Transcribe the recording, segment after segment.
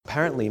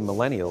apparently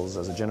millennials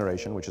as a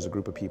generation, which is a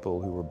group of people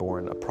who were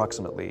born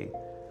approximately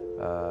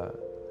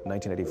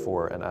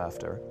 1984 and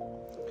after,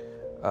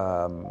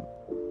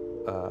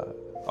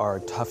 are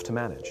tough to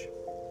manage.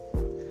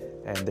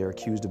 And they're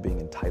accused of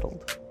being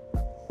entitled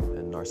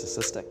and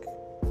narcissistic,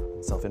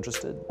 and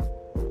self-interested,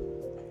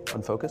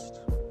 unfocused,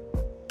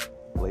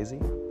 lazy.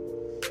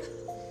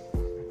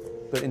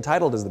 But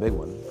entitled is the big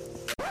one.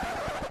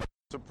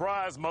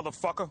 Surprise,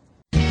 motherfucker.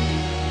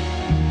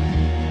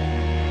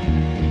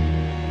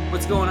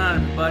 What's going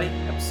on, everybody?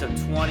 Episode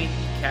 20,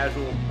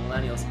 Casual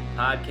Millennials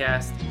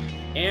Podcast.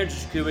 Andrew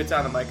Shkubitz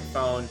on the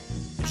microphone,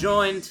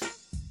 joined,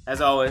 as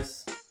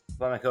always,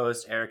 by my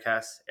co-host, Eric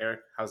Hess.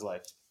 Eric, how's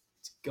life?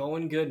 It's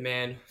going good,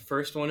 man.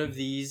 First one of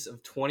these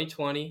of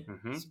 2020.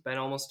 Mm-hmm. It's been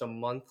almost a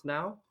month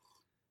now.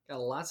 Got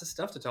lots of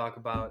stuff to talk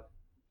about.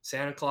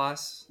 Santa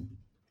Claus,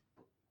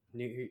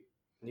 New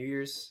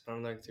Year's. I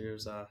don't know if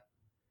there's a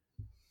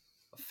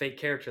fake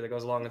character that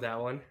goes along with that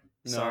one.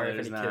 No, Sorry if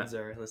there's any not. kids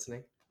are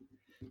listening.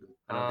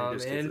 I don't think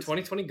there's kids And listening.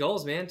 2020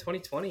 goals, man.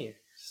 2020.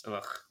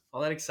 Ugh.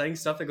 All that exciting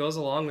stuff that goes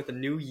along with the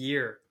new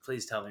year.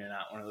 Please tell me you're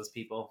not one of those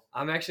people.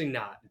 I'm actually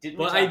not. Didn't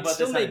we But talk I about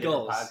still this on a make different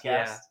goals. podcast?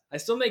 Yeah. I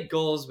still make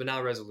goals, but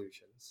not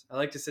resolutions. I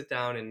like to sit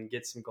down and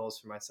get some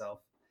goals for myself.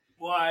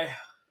 Why?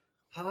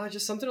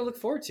 Just something to look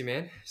forward to,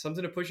 man.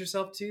 Something to push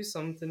yourself to.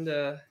 Something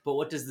to. But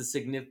what is the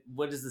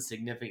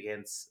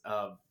significance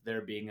of there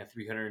being a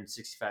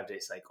 365-day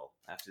cycle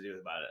have to do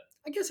about it?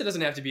 I guess it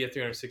doesn't have to be a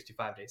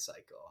 365-day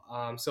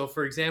cycle. So,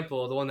 for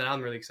example, the one that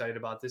I'm really excited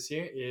about this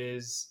year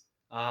is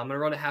I'm going to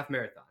run a half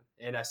marathon,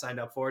 and I signed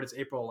up for it. It's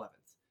April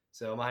 11th.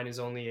 So mine is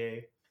only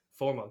a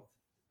 4-month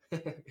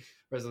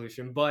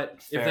resolution.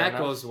 But Fair if that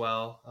enough. goes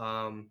well,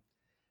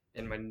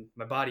 and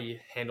my body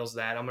handles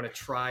that, I'm going to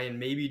try and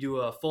maybe do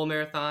a full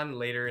marathon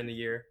later in the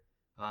year.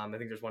 I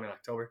think there's one in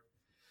October.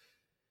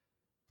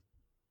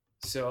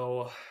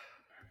 So,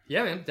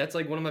 yeah, man, that's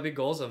like one of my big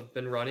goals. I've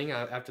been running.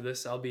 After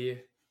this, I'll be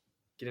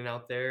getting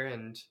out there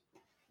and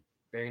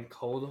bearing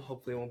cold.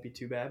 Hopefully it won't be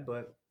too bad,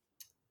 but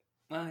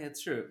Well,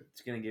 it's true.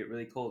 It's going to get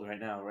really cold right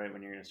now, right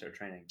when you're going to start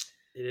training.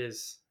 it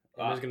is.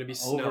 And there's going to be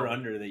snow. Over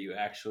under that you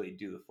actually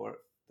do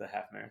the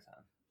half marathon.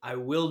 I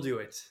will do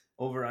it.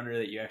 Over under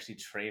that you actually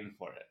train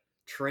for it.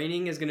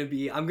 Training is going to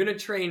be, I'm going to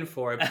train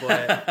for it,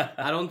 but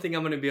I don't think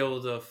I'm going to be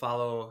able to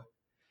follow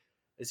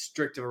as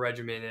strict of a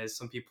regimen as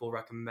some people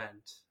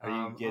recommend. Are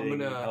you getting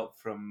help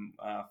from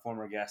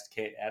former guest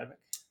Kate Adamick?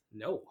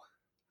 No.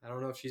 I don't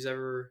know if she's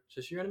ever,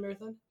 does she run a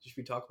marathon? Should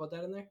we talk about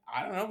that in there?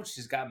 I don't know, but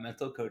she's got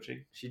mental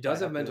coaching. She does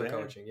have mental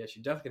coaching. Yeah,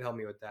 she definitely can help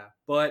me with that.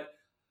 But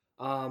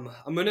I'm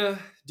going to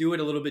do it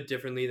a little bit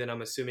differently than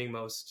I'm assuming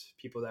most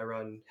people that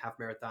run half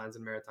marathons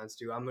and marathons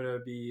do. I'm going to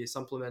be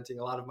supplementing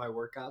a lot of my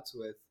workouts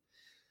with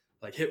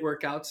like HIIT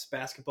workouts,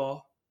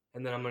 basketball,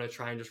 and then I'm going to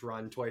try and just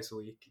run twice a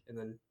week and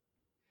then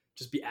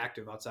just be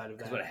active outside of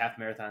that. Because what, a half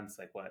marathon's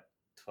like what,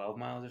 12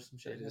 miles or some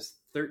shit? It is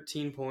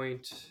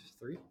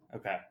 13.3,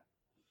 Okay.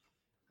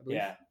 I believe.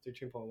 Yeah.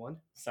 13.1.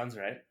 Sounds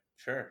right.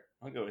 Sure.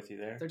 I'll go with you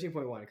there.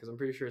 13.1 because I'm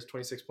pretty sure it's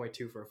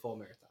 26.2 for a full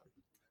marathon.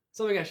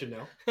 Something I should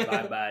know.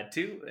 Bye bye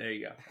 2. There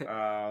you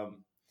go.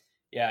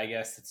 Yeah, I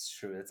guess it's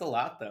true. It's a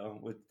lot though.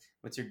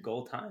 What's your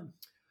goal time?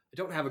 I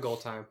don't have a goal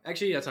time.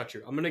 Actually, that's not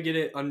true. I'm going to get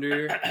it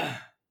under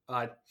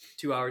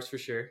 2 hours for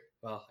sure.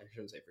 Well, I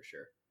shouldn't say for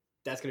sure.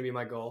 That's going to be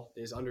my goal,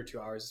 is under 2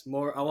 hours.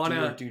 More, I want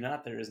to... Do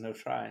not, there is no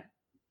try.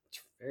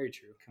 Very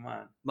true. Come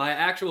on. My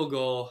actual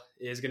goal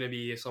is going to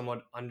be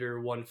somewhat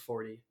under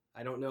 140.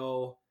 I don't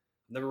know.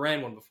 I've never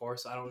ran one before,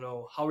 so I don't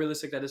know how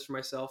realistic that is for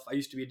myself. I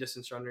used to be a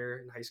distance runner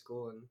in high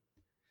school, and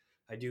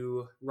I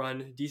do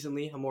run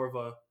decently. I'm more of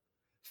a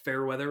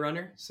fair weather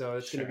runner, so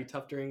it's going to be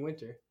tough during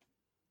winter.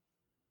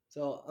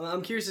 So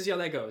I'm curious to see how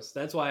that goes.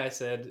 That's why I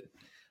said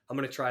I'm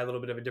going to try a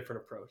little bit of a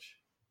different approach.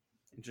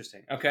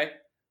 Interesting. Okay.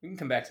 We can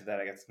come back to that.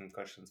 I got some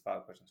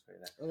follow-up questions for you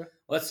then. Okay.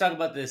 Let's talk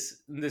about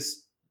this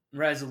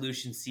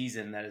resolution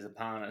season that is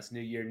upon us.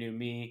 New year, new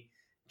me.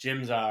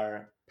 Gyms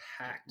are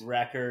Packed.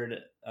 record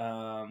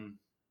amount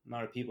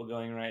of people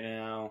going right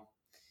now.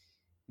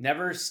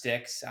 Never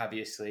sticks,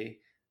 obviously.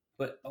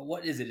 But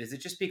what is it? Is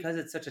it just because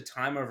it's such a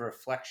time of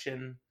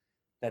reflection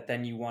that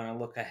then you want to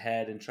look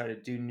ahead and try to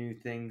do new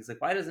things?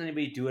 Like, why doesn't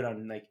anybody do it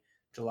on like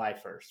July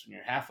 1st when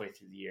you're halfway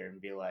through the year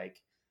and be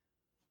like,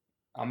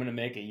 I'm going to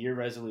make a year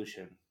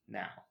resolution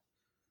now?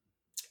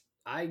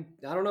 I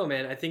don't know,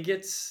 man. I think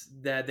it's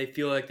that they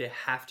feel like they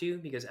have to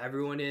because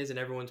everyone is, and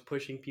everyone's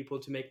pushing people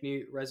to make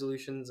new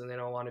resolutions and they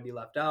don't want to be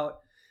left out.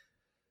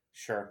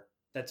 Sure.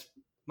 That's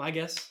my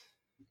guess.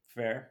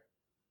 Fair.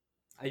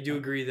 I do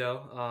agree,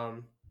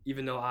 though.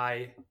 Even though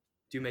I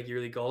do make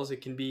yearly goals,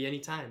 it can be any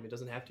time. It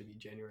doesn't have to be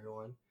January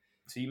 1.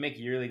 So you make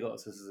yearly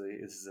goals. This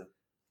is a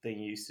thing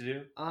you used to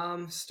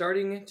do?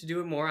 Starting to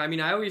do it more. I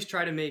mean, I always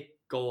try to make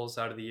goals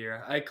out of the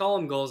year. I call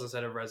them goals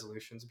instead of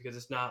resolutions because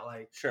it's not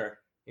like, Sure.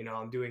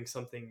 I'm doing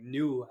something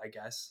new, I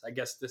guess. I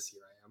guess this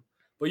year I am.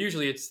 But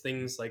usually it's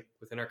things like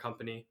within our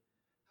company,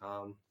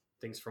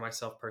 things for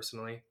myself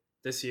personally.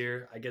 This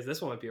year, I guess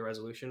this one might be a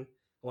resolution.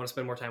 I want to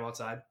spend more time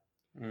outside.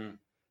 I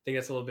think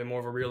that's a little bit more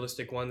of a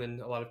realistic one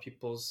than a lot of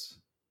people's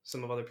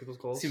some of other people's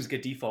goals. Seems like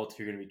a default if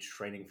you're going to be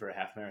training for a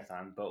half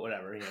marathon, but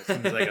whatever.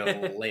 Seems like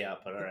a layup,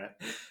 but all right.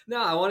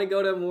 No, I want to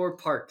go to more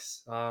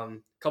parks. A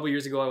couple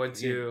years ago, I went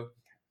to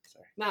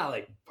not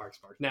like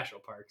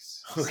national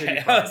parks.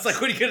 Okay, Parks. I was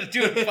like, what are you going to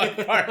do in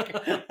a park?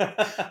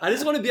 I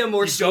just want to be on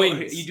more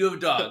swings. You do have a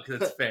dog.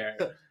 That's fair.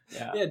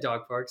 Yeah,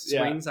 dog parks,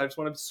 swings. I just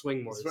want to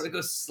swing more. I just want to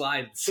go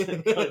slides.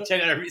 Go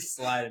check out every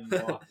slide in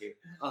Milwaukee.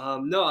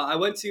 No, I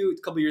went to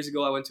a couple years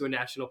ago. I went to a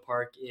national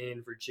park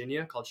in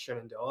Virginia called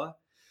Shenandoah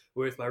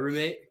with my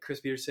roommate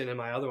Chris Peterson and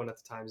my other one at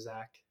the time,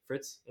 Zach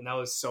Fritz, and that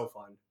was so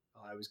fun.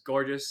 It was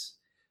gorgeous.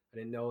 I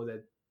didn't know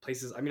that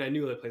places. I mean, I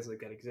knew that places like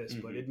that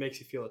exist, but it makes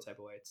you feel a type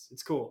of way.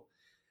 It's cool,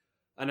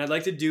 and I'd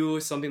like to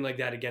do something like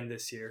that again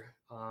this year.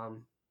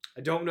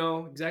 I don't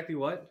know exactly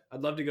what.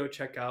 I'd love to go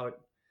check out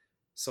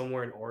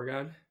somewhere in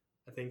Oregon.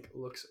 I think it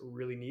looks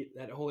really neat.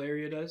 That whole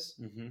area does.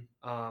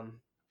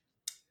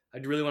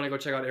 I'd really want to go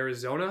check out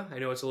Arizona. I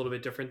know it's a little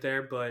bit different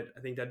there, but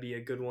I think that'd be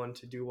a good one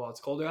to do while it's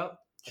colder out.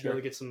 I'd be able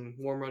to get some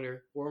warm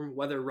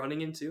weather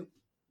running into.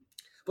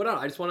 But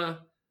I just want to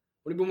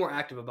be more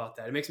active about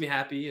that. It makes me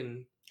happy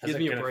and gives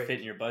me a break. Fit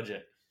in your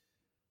budget?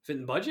 Fit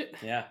in budget?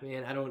 Yeah.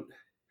 Man, I don't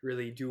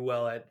really do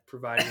well at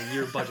providing a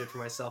year budget for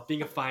myself,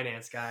 being a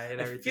finance guy and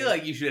everything. I feel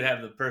like you should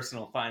have the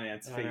personal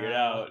finance figured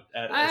out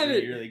as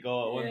a yearly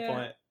goal at one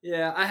point.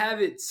 Yeah, I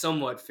have it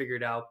somewhat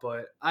figured out,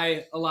 but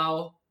I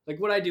allow, like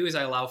what I do is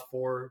I allow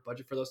for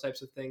budget for those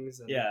types of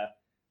things. And yeah.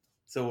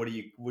 So what are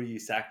you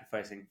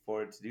sacrificing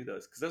for to do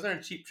those? Because those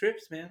aren't cheap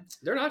trips, man.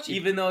 They're not cheap.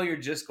 Even though you're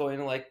just going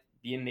to like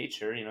be in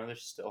nature,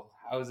 there's still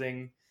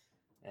housing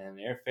and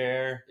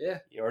airfare. Yeah.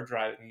 You're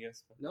driving, I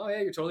guess. No,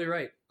 yeah, you're totally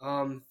right.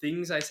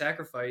 Things I've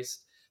sacrificed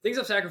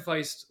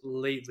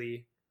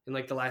lately in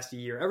like the last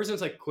year, ever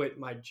since I quit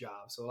my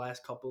job. So the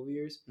last couple of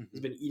years has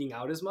been eating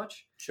out as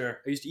much.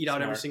 Sure. I used to eat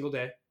out every single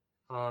day.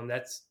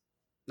 That's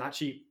not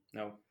cheap.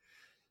 No.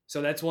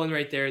 So that's one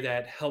right there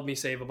that helped me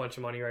save a bunch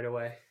of money right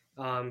away.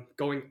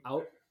 Going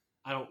out,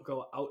 I don't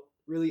go out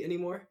really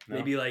anymore.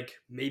 No.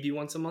 Maybe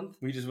once a month.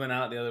 We just went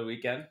out the other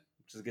weekend,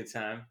 which was a good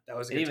time. That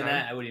was a good time. Even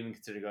that, I wouldn't even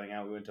consider going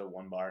out. We went to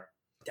one bar.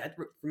 That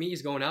for me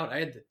is going out. I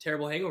had the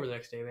terrible hangover the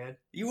next day, man.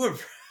 You were.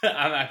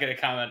 I'm not going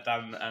to comment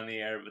on the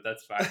air, but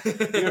that's fine.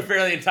 You were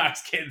fairly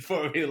intoxicated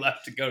before we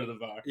left to go to the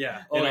bar.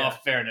 Yeah. In all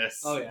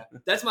fairness. Oh yeah.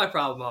 That's my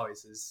problem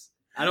always is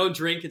I don't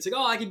drink. It's like,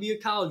 I can be a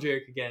college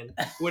Eric again.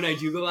 When I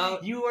do go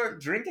out, you were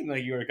drinking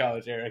like you were a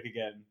college Eric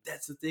again.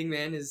 That's the thing,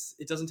 man. Is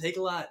it doesn't take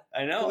a lot.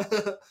 I know.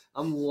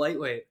 I'm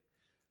lightweight,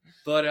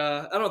 but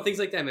I don't know, things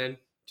like that, man.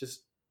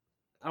 Just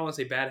I don't want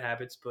to say bad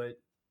habits, but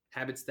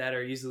habits that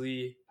are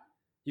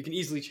you can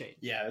easily change.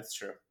 Yeah, that's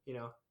true.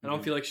 I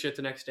don't feel like shit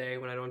the next day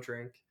when I don't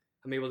drink.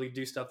 I'm able to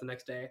do stuff the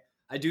next day.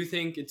 I do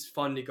think it's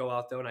fun to go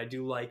out though, and I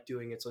do like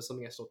doing it. So it's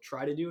something I still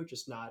try to do,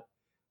 just not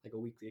like a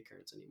weekly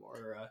occurrence anymore,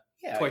 or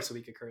a twice a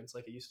week occurrence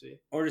like it used to be.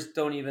 Or just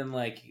don't even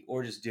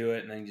or just do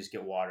it and then just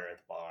get water at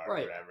the bar or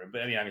whatever.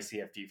 But I mean,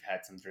 obviously after you've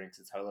had some drinks,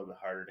 it's a little bit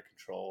harder to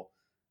control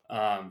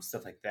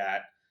stuff like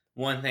that.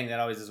 One thing that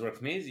always has worked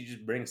for me is you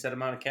just bring a set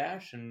amount of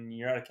cash and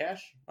you're out of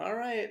cash. All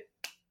right.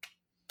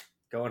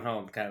 Going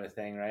home kind of a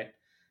thing, right?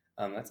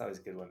 That's always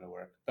a good one to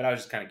work. But I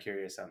was just kind of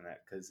curious on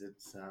that because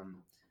it's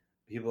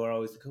people are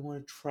always like, I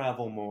want to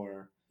travel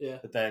more. Yeah.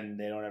 But then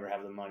they don't ever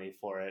have the money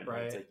for it.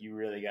 Right. It's like you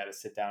really got to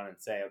sit down and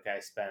say, okay, I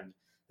spend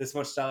this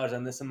much dollars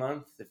on this a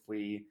month. If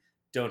we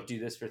don't do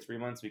this for 3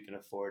 months, we can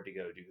afford to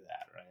go do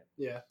that, right?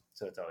 Yeah.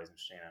 So it's always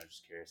interesting. I was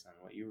just curious on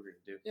what you were going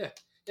to do. Yeah.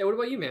 Yeah. What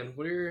about you, man?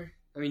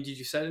 Did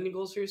you set any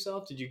goals for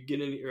yourself? Did you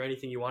get any or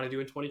anything you want to do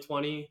in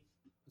 2020?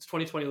 What's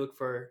 2020 look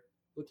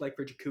like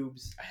for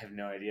Jacobs? I have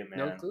no idea, man.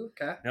 No clue?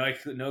 Okay.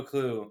 No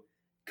clue.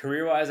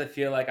 Career-wise, I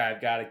feel like I've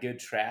got a good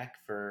track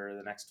for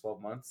the next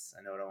 12 months.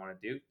 I know what I want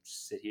to do.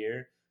 Just sit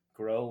here,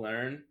 grow,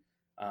 learn.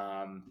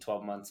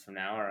 12 months from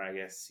now, or I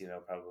guess,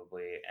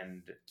 probably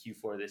end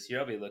Q4 this year,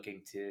 I'll be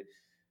looking to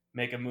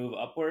make a move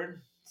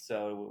upward.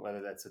 So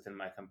whether that's within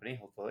my company,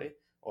 hopefully,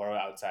 or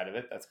outside of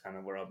it, that's kind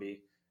of where I'll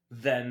be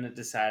then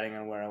deciding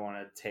on where I want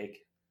to take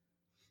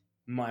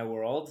my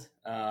world.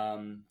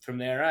 From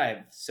there, I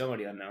have so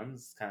many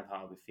unknowns. It's kind of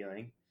how I'll be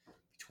feeling.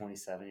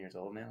 27 years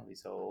old, man. I'll be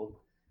so old.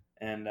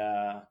 And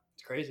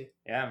it's crazy.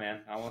 Yeah,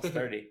 man. Almost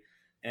 30.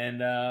 And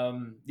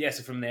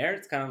so from there,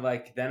 it's kind of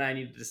like then I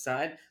need to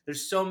decide.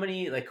 There's so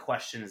many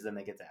questions then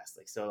they get to ask.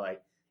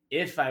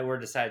 If I were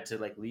to decide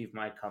to leave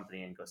my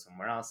company and go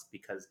somewhere else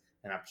because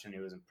an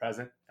opportunity wasn't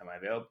present, am I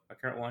available? My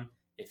current one.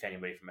 If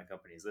anybody from my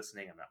company is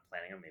listening, I'm not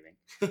planning on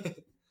leaving.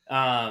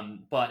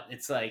 But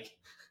it's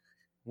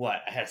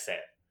what? I had to say it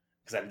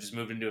because I've just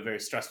moved into a very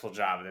stressful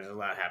job and there's a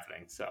lot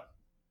happening. So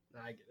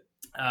I get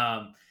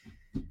it.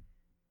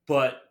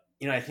 But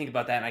I think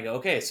about that and I go,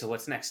 okay, so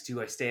what's next?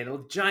 Do I stay at a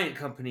giant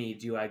company?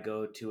 Do I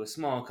go to a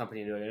small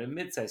company? Do I go to a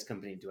mid-sized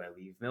company? Do I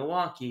leave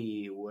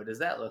Milwaukee? What does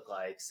that look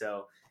like?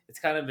 So it's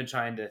kind of been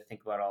trying to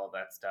think about all of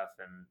that stuff.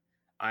 And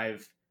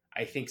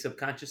I think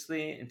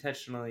subconsciously,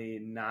 intentionally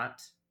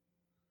not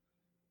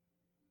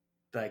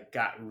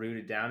got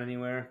rooted down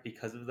anywhere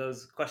because of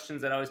those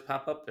questions that always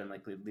pop up and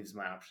leaves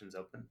my options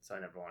open. So I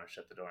never want to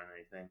shut the door on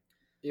anything.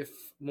 If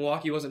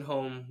Milwaukee wasn't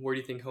home, where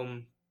do you think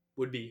home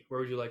would be? Where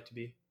would you like to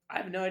be? I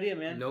have no idea,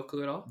 man. No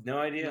clue at all? No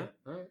idea.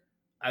 No? All right.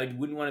 I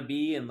wouldn't want to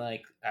be in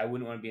I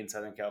wouldn't want to be in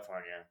Southern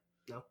California.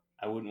 No.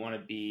 I wouldn't want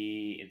to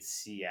be in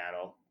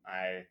Seattle.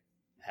 I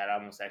had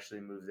almost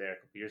actually moved there a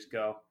couple years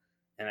ago,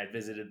 and I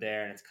visited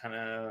there, and it's kind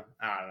of,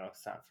 I don't know,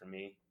 it's not for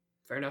me.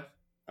 Fair enough.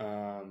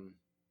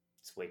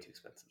 It's way too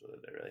expensive to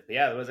live there, really. But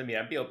yeah,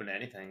 I'd be open to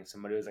anything. If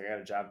somebody was like, I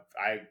got a job,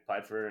 I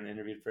applied for and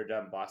interviewed for a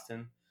job in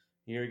Boston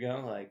a year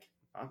ago. Like,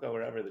 I'll go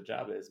wherever the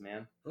job is,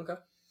 man. Okay.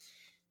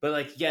 But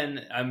like,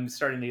 again, I'm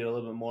starting to get a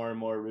little bit more and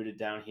more rooted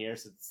down here.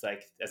 So it's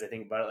like, as I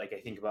think about it, like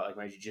I think about like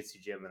my jiu-jitsu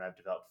gym, and I've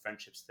developed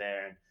friendships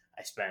there, and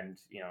I spend,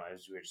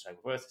 as we were just talking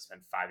before, I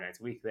spend 5 nights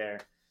a week there.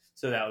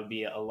 So that would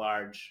be a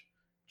large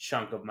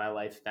chunk of my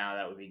life now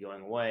that would be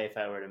going away if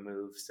I were to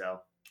move. So.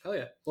 Hell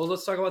yeah. Well,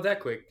 let's talk about that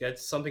quick.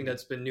 That's something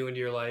that's been new into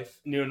your life.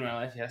 New in my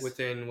life, yes.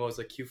 Within, what was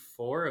it,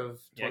 Q4 of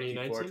 2019?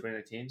 Yeah, Q4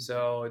 2019.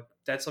 So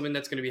that's something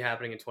that's going to be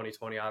happening in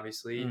 2020,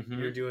 obviously. Mm-hmm.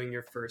 You're doing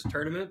your first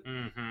tournament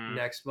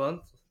next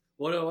month.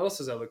 What else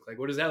does that look like?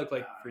 What does that look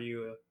like for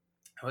you?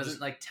 I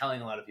wasn't like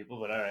telling a lot of people,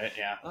 but all right,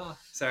 yeah. Oh,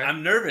 sorry.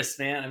 I'm nervous,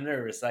 man. I'm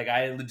nervous. Like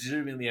I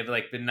legitimately have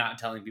like been not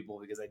telling people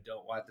because I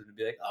don't want them to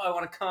be like, oh, I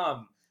want to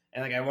come.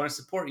 And like, I want to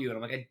support you. And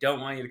I'm like, I don't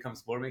want you to come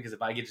support me because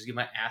if I get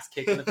my ass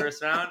kicked in the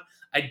first round,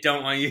 I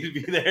don't want you to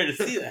be there to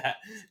see that.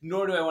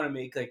 Nor do I want to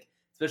make like,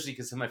 especially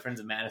because some of my friends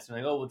in Madison are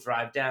like, oh, we'll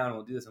drive down,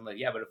 we'll do this. I'm like,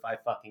 yeah, but if I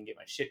fucking get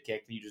my shit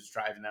kicked, you just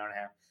drive an hour and a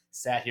half,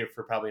 sat here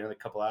for probably another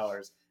couple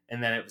hours,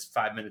 and then it was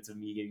 5 minutes of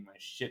me getting my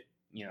shit,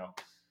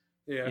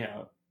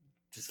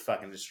 just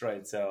fucking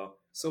destroyed. So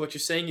what you're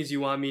saying is you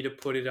want me to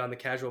put it on the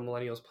Casual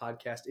Millennials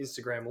podcast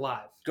Instagram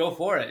live. Go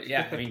for it.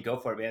 Yeah, I mean, go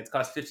for it, man. It's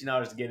cost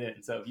 $15 to get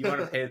in. So if you want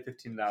to pay the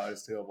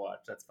 $15 to go watch,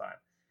 that's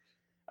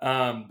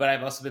fine. But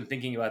I've also been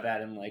thinking about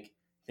that and like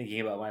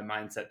thinking about my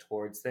mindset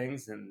towards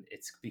things. And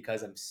it's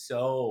because I'm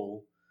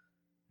so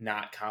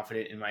not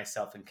confident in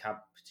myself in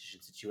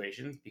competition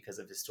situations because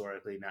of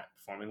historically not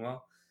performing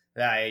well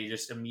that I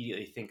just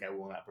immediately think I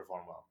will not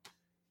perform well.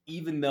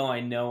 Even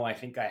though I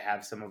think I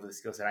have some of the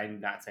skills that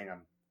I'm not saying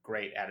I'm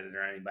great at it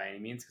or by any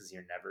means because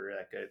you're never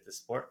that good at the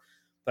sport,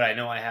 but I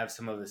know I have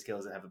some of the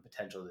skills that have a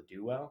potential to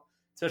do well,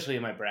 especially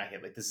in my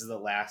bracket. Like this is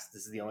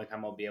the only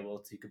time I'll be able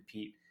to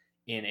compete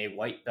in a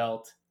white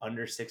belt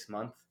under 6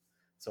 months.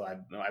 So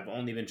I've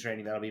only been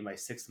training. That'll be my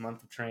 6th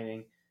month of training.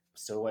 I'm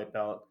still a white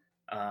belt.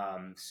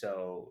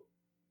 So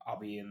I'll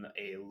be in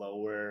a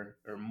lower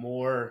or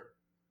more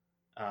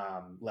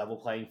level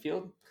playing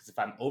field because if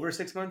I'm over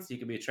 6 months, you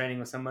could be training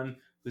with someone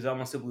who's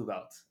almost a blue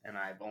belt, and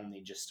I've only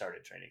just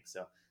started training.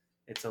 So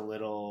it's a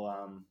little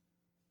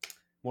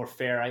more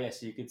fair, I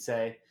guess you could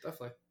say.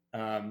 Definitely.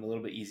 A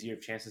little bit easier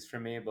of chances for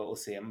me, but we'll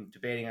see. I'm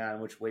debating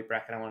on which weight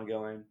bracket I want to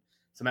go in.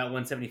 So I'm at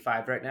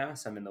 175 right now,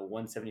 so I'm in the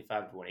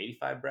 175 to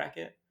 185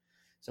 bracket.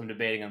 So I'm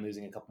debating on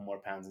losing a couple more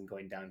pounds and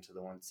going down to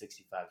the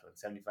 165 to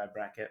 175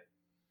 bracket.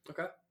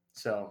 Okay.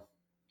 So.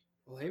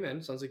 Well, hey,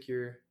 man, sounds like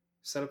you're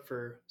set up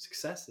for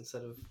success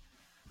instead of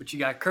what you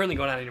got currently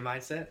going on in your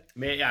mindset.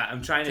 Yeah,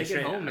 I'm trying to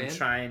train. I'm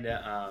trying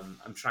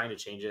to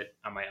change it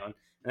on my own.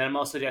 And then I'm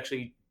also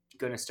actually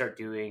going to start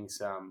doing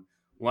some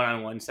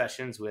one-on-one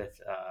sessions with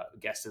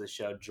guest of the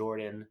show,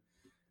 Jordan.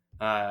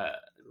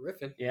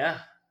 Riffin. Yeah.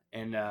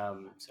 And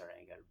sorry,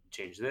 I got to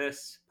change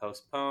this.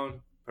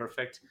 Postpone.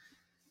 Perfect.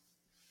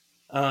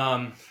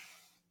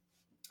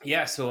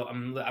 Yeah, so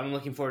I'm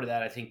looking forward to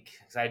that. I think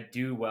because I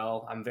do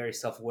well. I'm very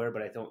self-aware,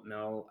 but I don't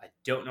know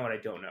what I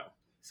don't know.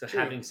 So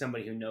True. Having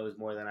somebody who knows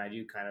more than I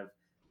do kind of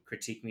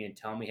critique me and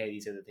tell me, hey,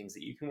 these are the things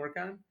that you can work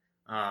on,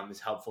 is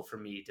helpful for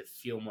me to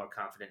feel more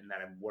confident in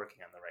that I'm working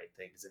on the right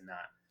things and not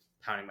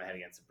pounding my head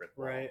against a brick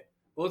wall. Right.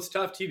 Well, it's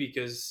tough too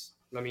because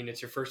I mean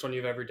it's your first one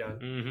you've ever done.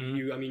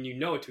 Mm-hmm. You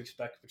know what to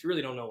expect, but you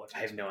really don't know what to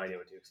expect. I have no idea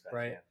what to expect.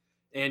 Right.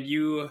 Yeah. And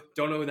you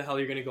don't know who the hell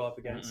you're going to go up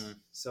against. Mm-mm.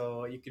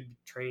 So you could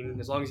train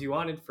as long as you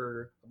wanted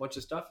for a bunch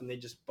of stuff and they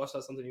just bust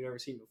out something you've never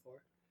seen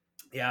before.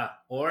 Yeah,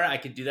 or I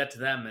could do that to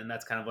them, and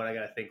that's kind of what I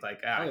got to think.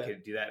 Like, I yeah.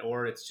 could do that,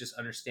 or it's just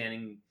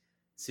understanding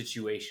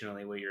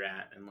situationally where you're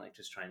at, and like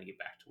just trying to get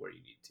back to where you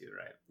need to.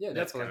 Right? Yeah,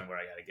 that's definitely. kind of where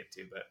I got to get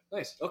to. But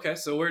nice. Okay,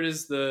 so where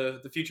does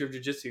the future of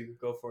jiu-jitsu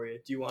go for you?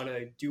 Do you want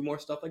to do more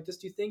stuff like this?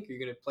 Do you think? Or are you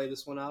going to play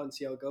this one out and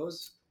see how it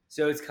goes?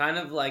 So it's kind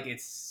of like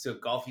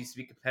golf used to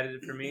be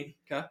competitive for me.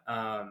 Okay.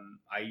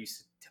 I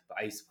used to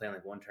play in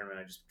like one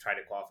tournament. I just tried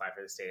to qualify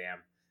for the state am.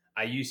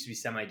 I used to be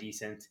semi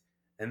decent.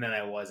 And then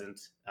I wasn't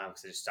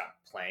because I just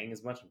stopped playing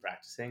as much and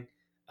practicing.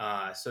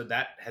 So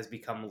that has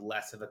become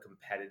less of a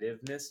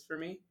competitiveness for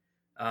me.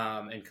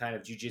 And kind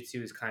of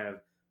jiu-jitsu has kind of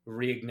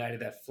reignited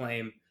that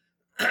flame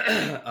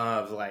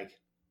of like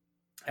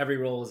every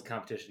roll is a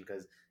competition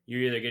because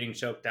you're either getting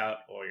choked out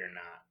or you're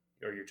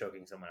not, or you're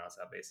choking someone else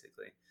out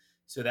basically.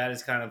 So that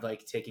is kind of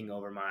like taking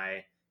over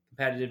my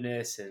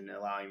competitiveness and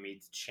allowing me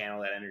to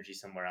channel that energy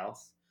somewhere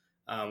else,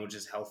 which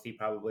is healthy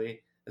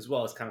probably, as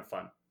well as kind of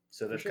fun.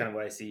 So that's kind of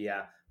what I see.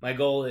 Yeah. My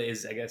goal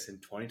is, I guess, in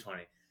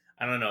 2020.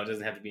 I don't know. It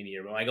doesn't have to be in a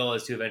year, but my goal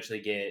is to eventually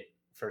get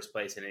first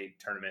place in a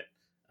tournament,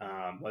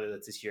 whether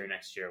that's this year or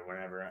next year or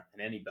whenever, in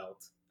any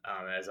belt.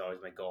 That is always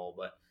my goal.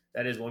 But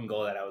that is one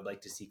goal that I would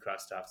like to see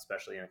crossed off,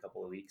 especially in a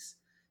couple of weeks,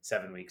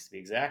 7 weeks to be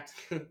exact.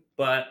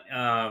 But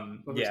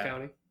Who's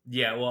counting?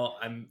 yeah. Well,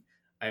 I'm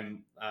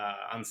on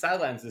the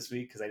sidelines this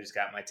week because I just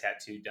got my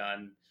tattoo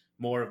done,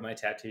 more of my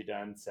tattoo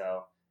done.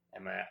 So,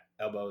 and my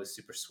elbow is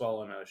super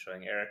swollen. I was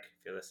showing Eric,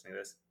 if you're listening to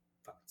this,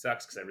 fucking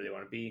sucks because I really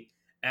want to be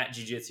at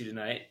jiu-jitsu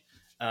tonight.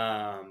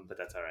 But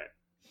that's all right.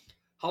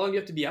 How long do you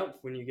have to be out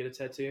when you get a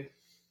tattoo?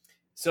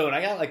 So when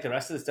I got like the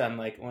rest of this done,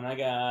 like when I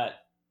got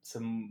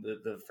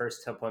the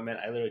first appointment,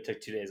 I literally took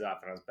 2 days off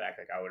and I was back.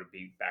 Like I would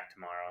be back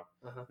tomorrow.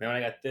 Uh-huh. Then when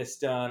I got this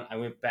done, I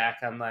went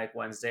back on like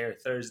Wednesday or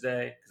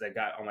Thursday because I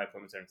got all my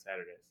appointments on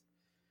Saturdays.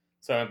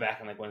 So I went back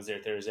on like Wednesday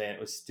or Thursday, and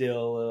it was still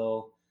a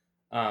little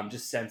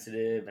just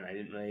sensitive, and I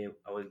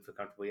wasn't feel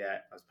comfortable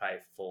yet. I was probably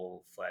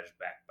full-fledged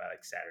back by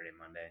like Saturday,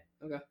 Monday.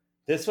 Okay.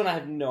 This one I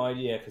have no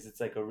idea because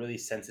it's like a really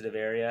sensitive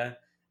area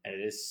and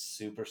it is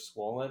super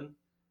swollen,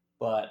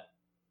 but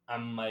I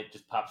might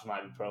just pop some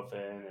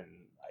ibuprofen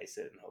and ice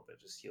it and hope it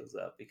just heals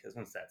up because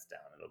once that's down,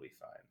 it'll be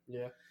fine.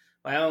 Yeah.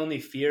 My only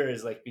fear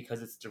is like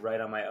because it's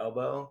right on my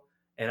elbow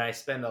and I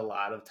spend a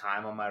lot of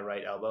time on my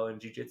right elbow in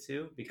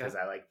jiu-jitsu because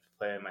I like to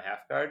play in my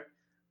half guard.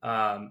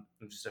 I'm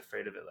just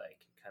afraid of it like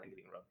kind of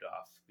getting rubbed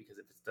off because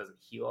if it doesn't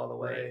heal all the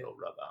way, it'll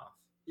rub off.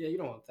 Yeah, you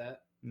don't want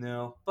that.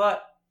 No,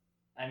 but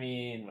I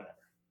mean, whatever.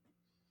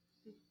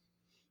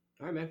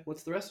 All right, man.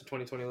 What's the rest of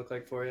 2020 look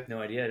like for you?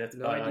 No idea. That's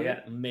no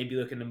idea. Maybe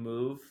looking to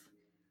move.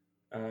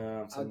 So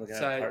I'm looking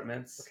at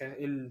apartments. Okay,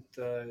 in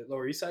the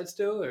Lower East Side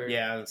still, or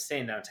yeah, I'm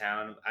staying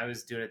downtown. I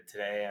was doing it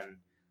today, and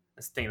I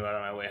was thinking about it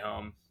on my way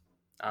home.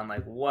 I'm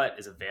like, what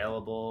is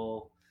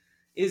available?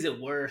 Is it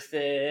worth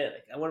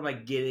it? Like, what am I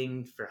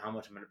getting for how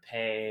much I'm going to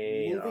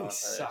pay? Moving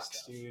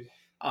sucks, dude.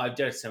 Oh, I've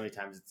done it so many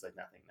times. It's like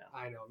nothing now.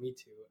 I know, me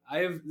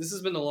too. This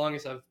has been the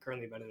longest I've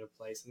currently been in a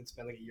place, and it's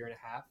been like a year and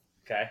a half.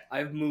 Okay.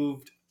 I've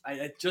moved.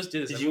 I just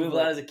did this. Did you move a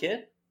lot as a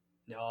kid?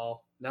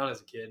 No, not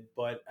as a kid,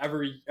 but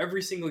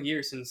every single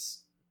year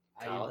since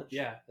college.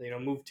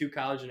 Moved to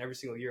college, and every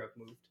single year I've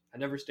moved. I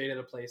never stayed at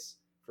a place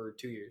for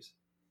 2 years,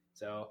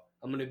 so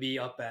I'm gonna be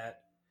up at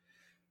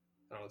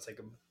I don't know. It's like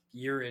a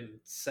year and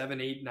 7,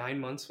 8, 9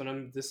 months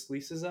when this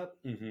lease is up.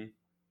 Mm-hmm.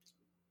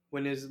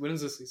 When is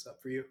this lease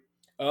up for you?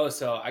 Oh,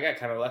 so I got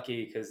kind of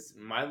lucky because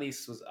my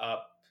lease was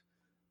up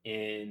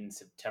in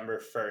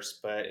September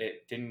 1st, but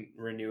it didn't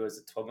renew as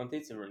a 12-month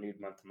lease. It renewed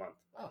month to month.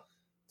 Oh.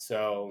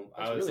 So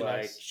I was really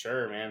like, nice.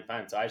 Sure, man,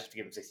 fine. So I just have to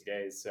give them 60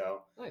 days.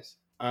 So nice.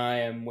 I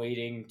am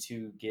waiting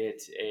to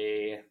get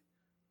a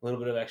little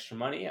bit of extra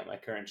money at my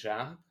current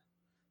job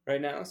right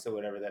now. So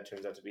whatever that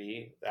turns out to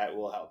be, that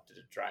will help to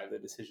drive the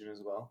decision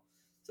as well.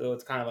 So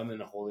it's kind of, I'm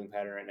in a holding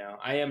pattern right now.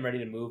 I am ready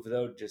to move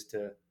though,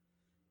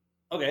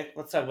 okay,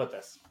 let's talk about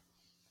this.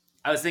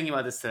 I was thinking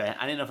about this today.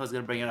 I didn't know if I was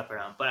going to bring it up or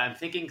not, but I'm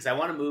thinking because I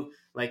want to move.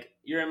 Like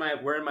we're in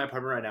my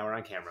apartment right now. We're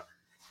on camera.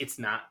 It's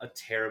not a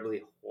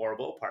terribly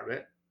horrible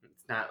apartment.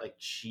 It's not like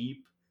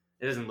cheap.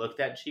 It doesn't look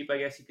that cheap, I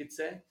guess you could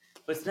say.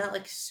 But it's not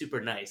like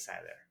super nice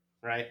either,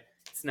 right?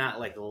 It's not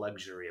like a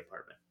luxury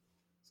apartment.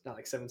 It's not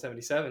like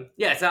 777.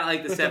 Yeah, it's not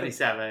like the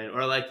 77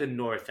 or like the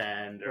North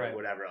End or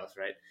whatever else,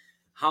 right?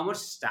 How much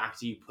stock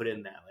do you put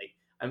in that? Like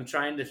I'm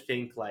trying to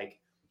think like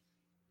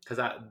because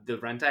the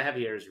rent I have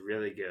here is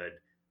really good.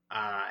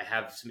 I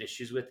have some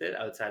issues with it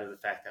outside of the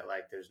fact that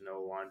like there's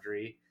no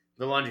laundry.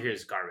 The laundry here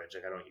is garbage.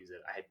 Like I don't use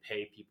it. I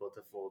pay people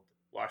to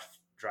wash,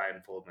 dry,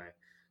 and fold my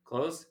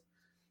clothes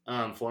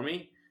for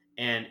me.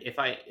 And if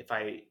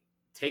I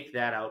take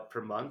that out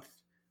per month,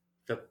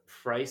 the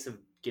price of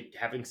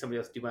having somebody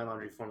else do my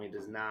laundry for me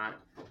does not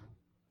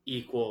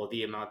equal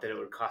the amount that it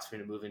would cost me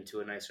to move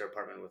into a nicer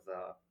apartment with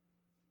a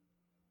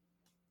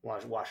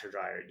washer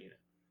dryer unit.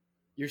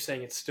 You're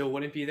saying it still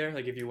wouldn't be there?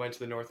 Like if you went to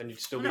the North End, you'd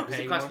still be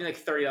paying it costs me like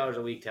 $30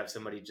 a week to have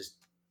somebody just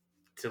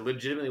to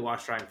legitimately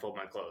wash, dry, and fold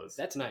my clothes.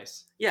 That's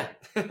nice. Yeah.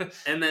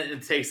 And then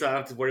it takes, I don't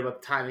have to worry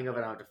about the timing of it.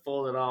 I don't have to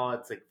fold it all.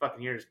 It's like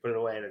fucking here, just put it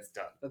away and it's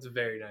done. That's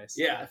very nice.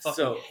 Yeah. I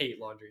fucking hate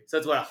laundry. So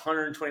it's what,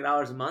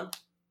 $120 a month?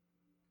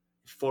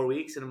 4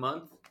 weeks in a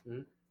month?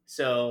 Mm-hmm.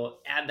 So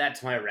add that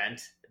to my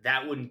rent.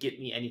 That wouldn't get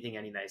me anything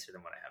any nicer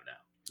than what I have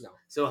now. No.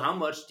 So how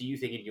much do you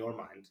think in your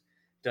mind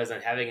does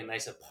having a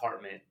nice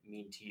apartment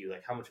mean to you?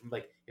 Like how much,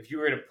 like if you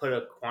were going to put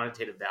a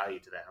quantitative value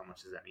to that, how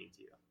much does that mean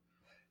to you?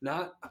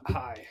 Not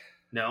high.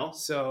 No?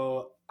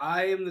 So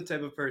I am the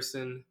type of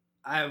person,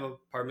 I have an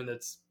apartment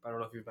that's, I don't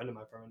know if you've been to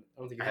my apartment. I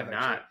don't think you have. I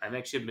have not. I've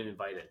actually been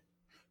invited.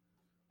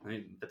 I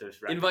mean, but there's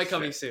invite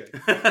coming soon.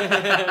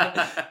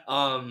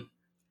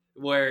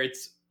 Where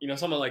it's,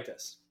 something like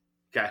this.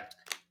 Okay.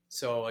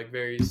 So like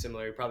very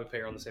similar. You probably pay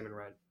around the same in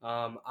rent.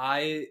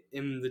 I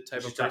am the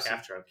type of person. Talk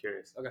after. I'm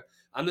curious. Okay.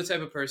 I'm the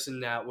type of person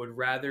that would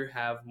rather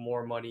have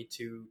more money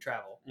to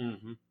travel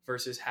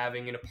versus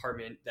having an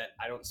apartment that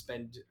I don't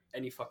spend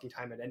any fucking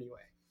time at anyway.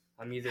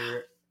 I'm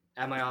either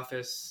at my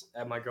office,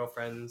 at my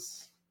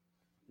girlfriend's,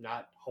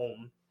 not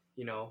home.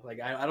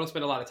 Like I don't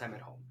spend a lot of time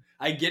at home.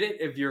 I get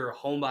it if you're a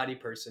homebody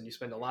person, you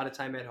spend a lot of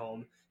time at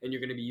home and you're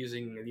going to be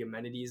using the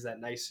amenities that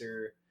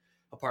nicer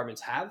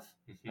apartments have.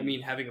 Mm-hmm. I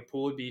mean, having a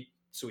pool would be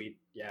sweet,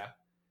 yeah.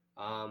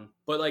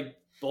 But like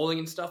bowling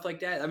and stuff like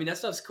that, I mean, that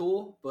stuff's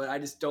cool, but I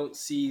just don't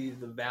see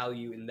the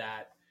value in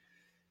that.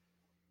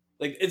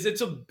 Like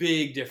it's a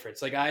big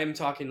difference. Like I am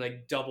talking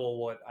like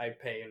double what I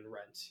pay in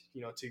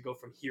rent, to go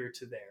from here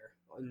to there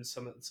in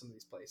some of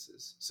these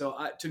places. So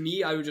to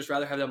me, I would just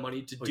rather have that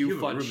money to do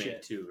fun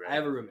shit. Too, right? I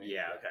have a roommate.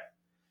 Yeah.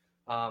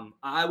 Okay.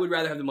 I would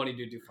rather have the money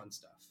to do fun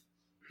stuff.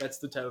 That's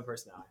the type of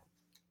person I am.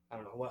 I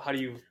don't know. How do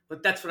you?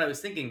 But that's what I was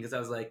thinking, because I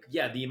was like,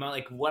 yeah, the amount,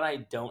 like, what I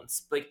don't,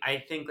 like, I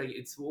think, like,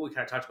 it's what we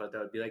kind of talked about, though.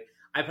 It'd be like,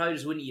 I probably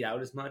just wouldn't eat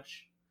out as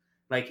much,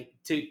 like,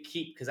 to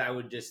keep, because I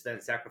would just then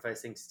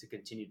sacrifice things to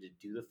continue to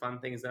do the fun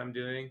things that I'm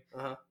doing.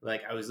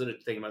 Like, I was literally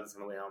thinking about this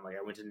on the way home. Like,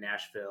 I went to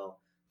Nashville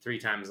 3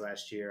 times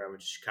last year. I went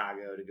to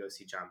Chicago to go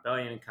see John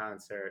Bellion in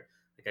concert.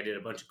 Like, I did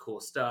a bunch of cool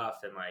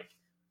stuff and, like,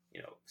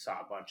 saw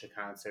a bunch of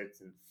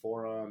concerts in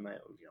Forum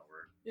that,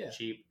 were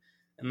cheap.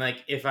 And,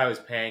 like, if I was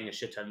paying a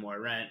shit ton more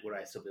rent, would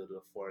I still be able to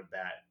afford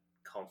that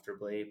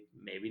comfortably?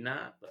 Maybe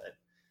not, but...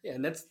 Yeah,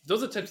 and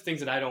those are the types of things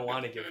that I don't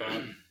want to give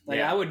up. Like,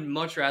 I would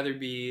much rather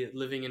be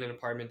living in an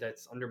apartment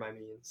that's under my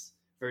means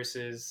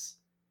versus...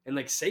 And,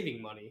 like,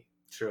 saving money.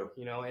 True.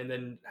 And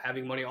then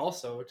having money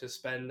also to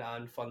spend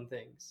on fun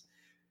things.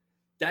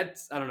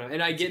 That's... I don't know.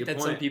 And I get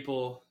that some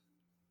people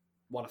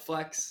want to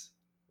flex.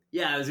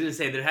 Yeah, I was going to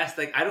say, there has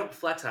to... Like, I don't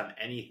flex on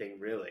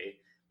anything, really.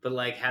 But,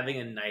 like, having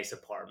a nice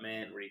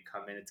apartment where you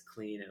come in, it's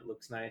clean, and it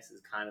looks nice is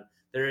kind of...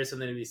 There is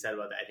something to be said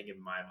about that, I think,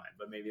 in my mind.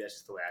 But maybe that's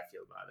just the way I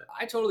feel about it.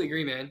 I totally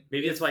agree, man.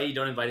 Maybe that's why you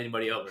don't invite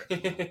anybody over.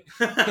 Dude,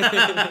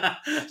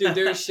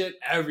 there's shit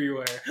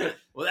everywhere.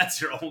 Well, that's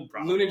your own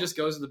problem. Luna just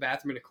goes to the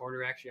bathroom in a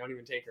corner, actually. I don't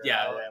even take her out.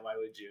 Yeah, why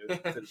would you?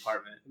 It's an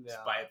apartment.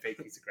 Just buy a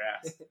fake piece of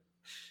grass.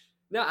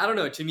 No, I don't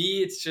know. To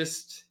me, it's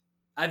just...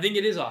 I think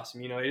it is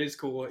awesome. It is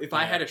cool. If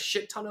I had a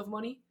shit ton of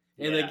money...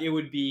 And like it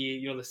would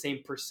be, the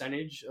same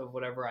percentage of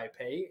whatever I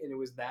pay, and it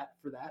was that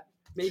for that,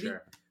 maybe.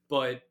 Sure.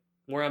 But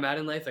where I'm at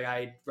in life, like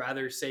I'd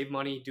rather save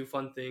money, do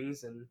fun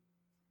things, and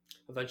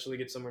eventually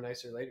get somewhere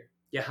nicer later.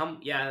 Yeah,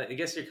 I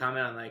guess your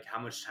comment on like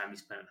how much time you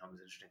spend at home is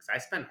interesting, because I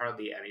spend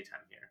hardly any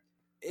time here.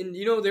 And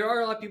there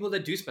are a lot of people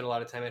that do spend a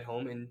lot of time at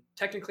home, and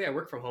technically I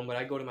work from home, but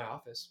I go to my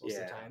office most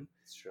of the time.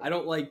 That's true.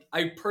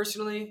 I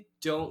personally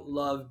don't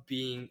love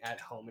being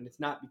at home, and it's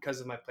not because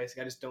of my place.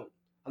 Like,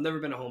 I've never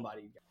been a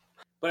homebody.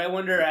 But I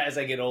wonder as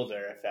I get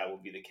older if that will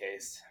be the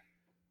case.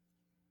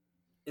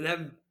 And that,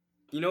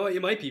 what,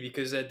 it might be,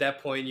 because at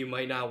that point you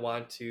might not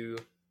want to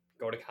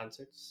go to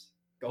concerts,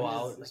 go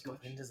out as much.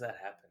 When does that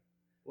happen?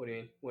 What do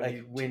you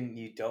mean? When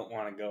you don't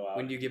want to go out.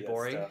 When do you get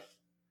boring? Stuff?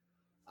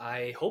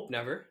 I hope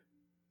never.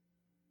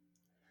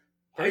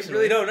 Personally, I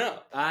really don't know.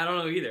 I don't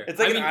know either. It's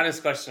like an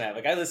honest question I have.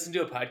 Like, I listen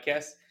to a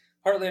podcast,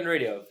 Heartland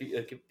Radio.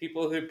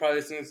 People who probably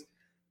listen to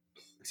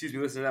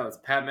that. It's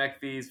Pat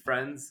McAfee's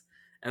friends,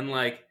 and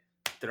like,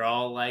 they're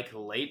all like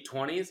late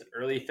 20s,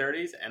 early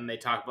 30s, and they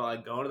talk about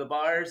like going to the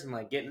bars and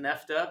like getting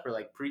effed up or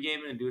like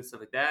pre-gaming and doing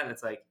stuff like that. And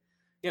it's like,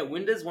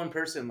 when does one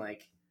person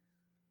like,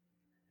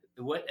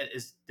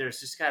 there's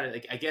just gotta,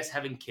 like, I guess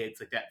having kids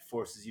like that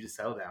forces you to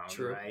settle down,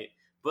 True. Right?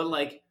 But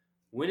like,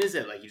 when is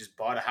it like you just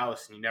bought a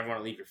house and you never want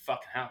to leave your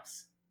fucking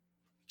house?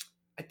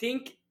 I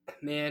think,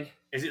 man.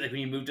 Is it like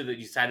when you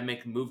decide to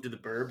make a move to the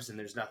burbs and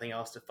there's nothing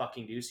else to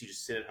fucking do, so you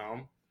just sit at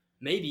home?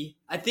 Maybe.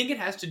 I think it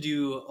has to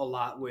do a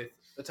lot with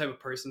the type of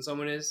person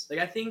someone is. Like,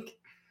 I think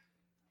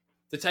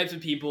the types of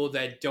people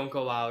that don't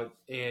go out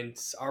and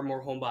are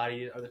more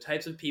homebodied are the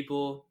types of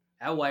people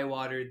at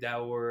Whitewater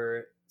that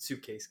were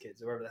suitcase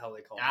kids or whatever the hell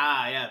they call them.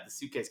 Yeah, the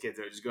suitcase kids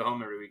that would just go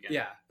home every weekend.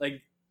 Yeah,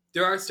 like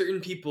there are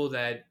certain people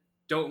that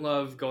don't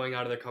love going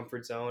out of their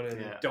comfort zone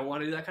and don't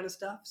want to do that kind of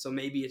stuff. So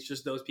maybe it's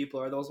just those people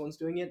are those ones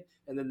doing it.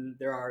 And then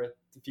there are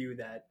the few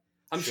that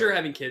I'm sure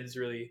having kids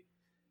really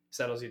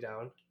settles you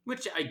down.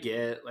 Which I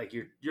get, like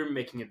you're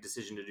making a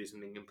decision to do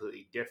something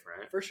completely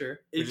different. For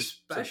sure.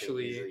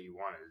 Especially you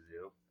wanted to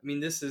do. I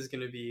mean, this is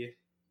going to be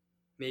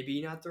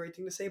maybe not the right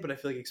thing to say, but I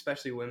feel like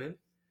especially women.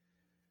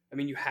 I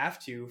mean, you have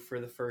to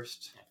for the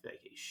first... I feel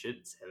like you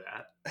should say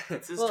that.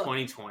 This is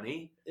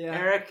 2020. Yeah,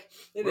 Eric,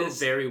 we're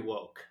very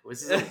woke.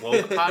 Was this a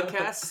woke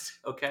podcast?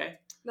 Okay.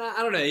 Nah,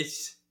 I don't know.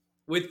 It's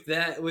with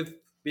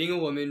being a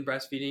woman,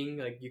 breastfeeding,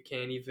 like you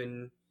can't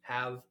even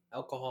have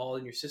alcohol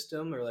in your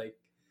system or like...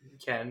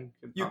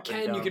 You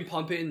can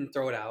pump it and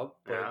throw it out.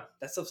 But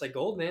that stuff's like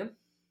gold, man.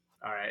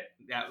 All right.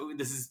 Yeah,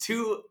 this is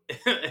two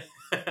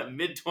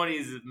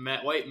mid-20s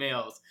white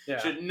males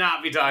should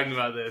not be talking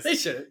about this. They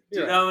shouldn't. Do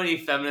you know how many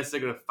feminists are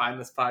going to find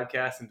this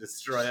podcast and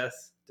destroy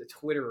us? The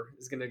Twitter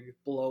is going to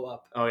blow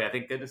up. Oh, yeah.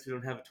 Thank goodness we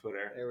don't have a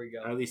Twitter. There we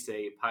go. Or at least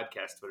a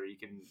podcast Twitter. You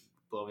can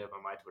blow me up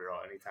on my Twitter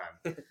anytime.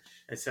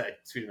 It's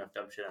tweet enough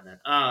dumb shit on there.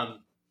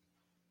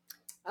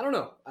 I don't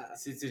know.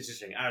 It's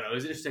interesting. I don't know. It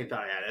was an interesting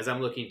thought I had as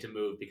I'm looking to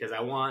move because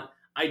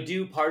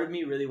part of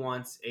me really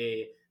wants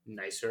a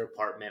nicer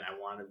apartment. I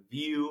want a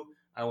view.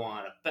 I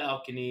want a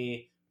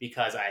balcony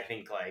because I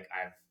think like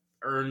I've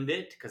earned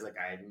it because like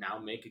I now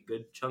make a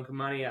good chunk of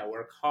money. I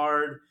work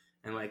hard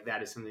and like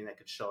that is something that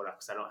could show it up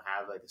because I don't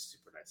have like a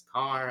super nice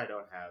car. I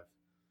don't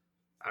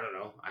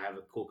know. I have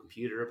a cool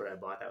computer, but I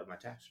bought that with my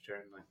tax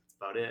return. Like it's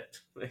about it.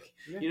 Like,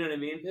 Yeah. you know what I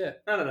mean? Yeah.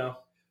 I don't know.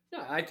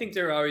 No, I think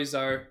there always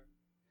are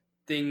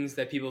things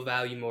that people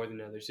value more than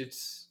others.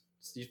 It's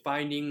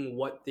finding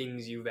what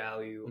things you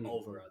value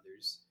over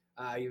others.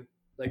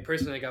 Like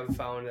personally, like I've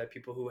found that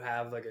people who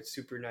have like a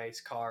super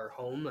nice car or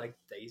home, like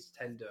they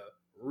tend to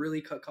really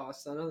cut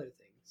costs on other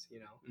things. You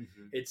know,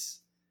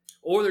 it's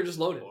or they're just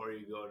loaded, Or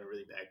you go in a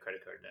really bad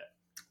credit card debt,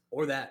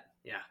 or that.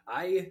 Yeah,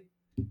 I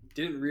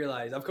didn't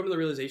realize. I've come to the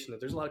realization that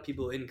there's a lot of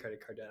people in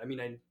credit card debt. I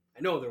mean, I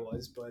know there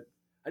was, but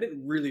I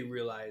didn't really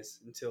realize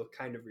until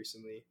kind of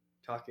recently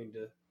talking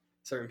to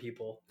certain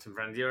people. some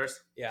friends of yours.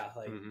 Yeah,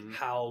 like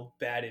how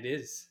bad it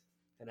is.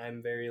 And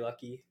I'm very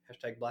lucky,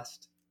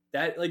 #blessed.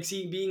 That, like,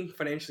 see, being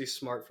financially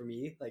smart for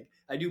me, like,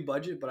 I do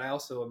budget, but I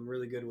also am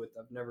really good with,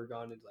 I've never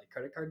gone into, like,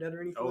 credit card debt or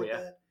anything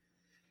that.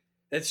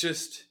 That's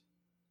just,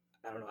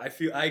 I don't know.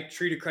 I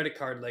treat a credit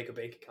card like a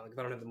bank account. Like, if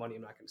I don't have the money,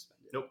 I'm not going to spend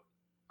it. Nope.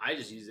 I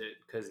just use it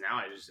because now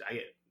I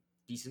get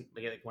decent, I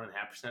get like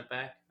 1.5%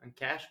 back on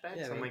cash back.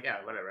 Yeah, so I'm like,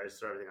 yeah, whatever. I just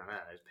throw everything on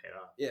that. I just pay it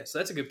off. Yeah, so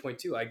that's a good point,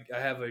 too. I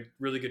have a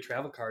really good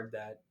travel card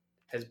that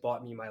has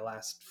bought me my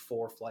last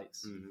 4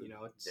 flights. You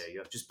know, it's there you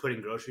go. Just putting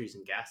groceries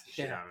and gas and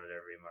shit on it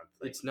every month.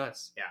 Like, it's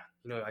nuts. Yeah.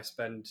 You know, I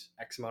spend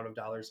X amount of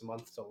dollars a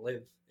month to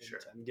live. And Sure.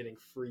 I'm getting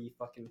free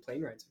fucking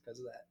plane rides because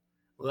of that.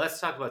 Well, let's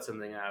talk about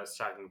something I was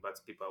talking about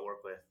to people I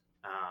work with.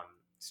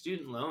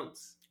 Student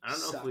loans. I don't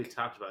know if we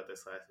talked about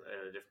this last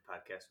in a different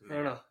podcast. I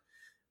don't know.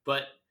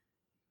 But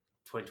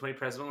 2020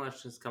 presidential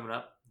election is coming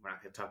up. We're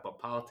not going to talk about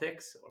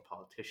politics or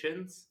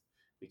politicians.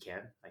 We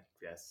can. I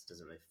guess it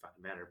doesn't really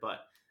fucking matter.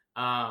 But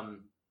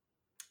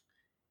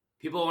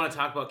people want to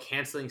talk about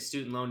canceling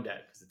student loan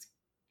debt because it's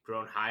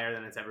grown higher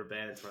than it's ever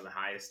been. It's one of the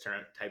highest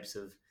types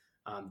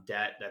of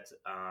debt that's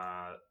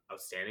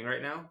outstanding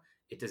right now.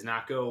 It does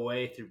not go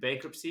away through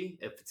bankruptcy.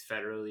 If it's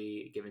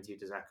federally given to you, it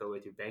does not go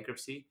away through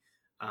bankruptcy.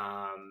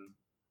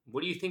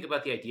 What do you think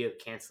about the idea of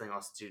canceling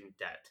all student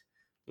debt?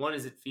 One,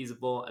 is it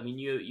feasible? I mean,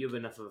 you have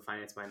enough of a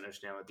finance mind to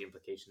understand what the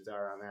implications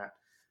are on that.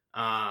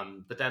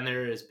 But then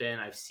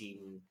I've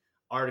seen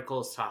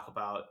articles talk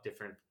about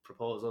different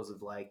proposals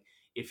of like,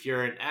 if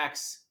you're an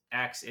X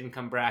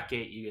income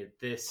bracket, you get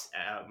this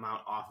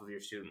amount off of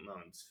your student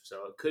loans.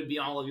 So it could be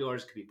all of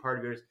yours, it could be part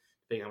of yours,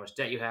 depending on how much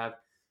debt you have.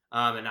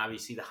 And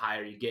obviously, the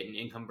higher you get in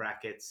income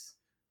brackets,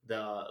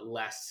 the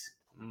less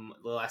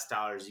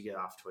dollars you get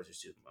off towards your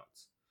student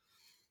loans.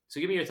 So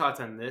give me your thoughts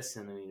on this,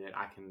 and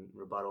I can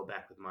rebuttal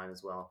back with mine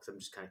as well, because I'm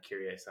just kind of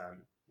curious on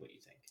what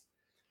you think.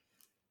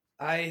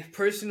 I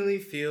personally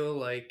feel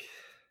like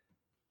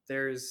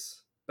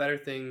there's better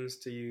things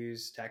to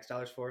use tax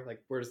dollars for.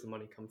 Like, where does the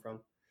money come from?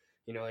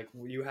 You know, like,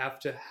 you have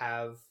to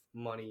have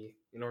money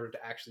in order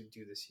to actually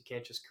do this. You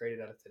can't just create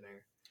it out of thin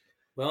air.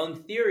 Well,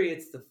 in theory,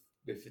 if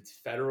it's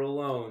federal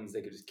loans,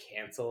 they could just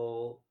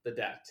cancel the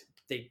debt.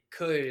 They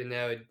could, and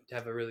that would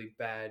have a really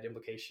bad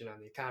implication on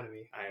the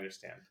economy. I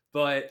understand.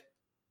 But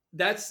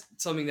that's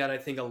something that I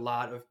think a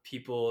lot of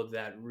people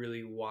that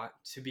really want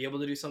to be able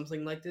to do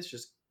something like this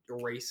just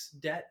erase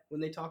debt when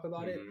they talk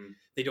about it.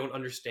 They don't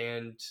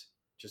understand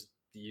just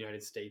the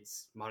United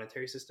States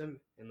monetary system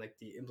and like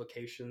the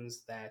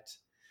implications that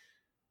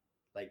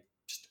like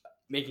just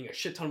making a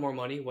shit ton more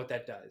money, what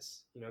that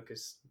does, you know,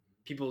 because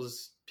people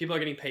are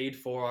getting paid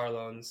for our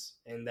loans,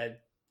 and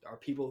that are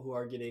people who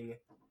are getting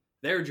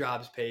their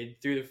jobs paid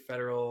through their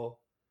federal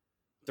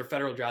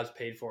jobs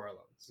paid for our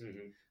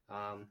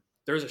loans.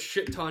 There's a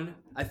shit ton.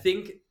 I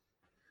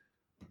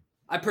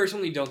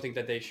personally don't think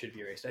that they should be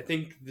erased. I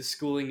think the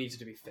schooling needs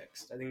to be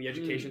fixed. I think the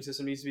education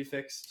system needs to be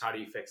fixed. How do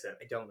you fix it?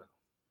 I don't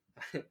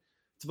know.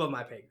 It's above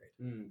my pay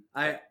grade.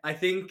 I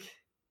think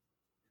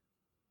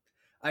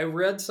I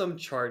read some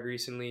chart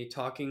recently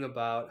talking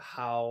about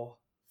how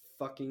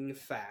fucking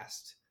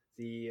fast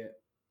the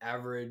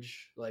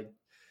average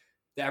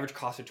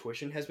cost of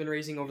tuition has been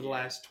raising over the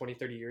last 20,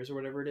 30 years or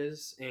whatever it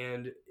is.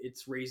 And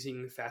it's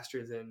raising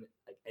faster than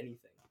like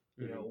anything.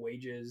 You know,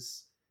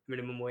 wages,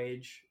 minimum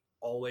wage,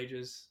 all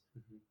wages.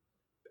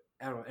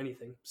 I don't know,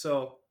 anything.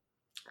 So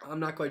I'm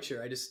not quite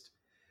sure. I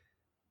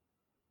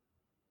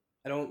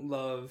don't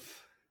love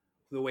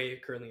the way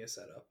it currently is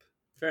set up.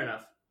 Fair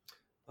enough.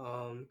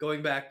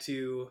 Going back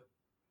to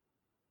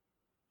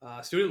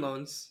student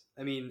loans,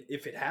 I mean,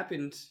 if it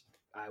happened,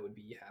 I would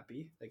be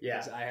happy. Like,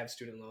 because I have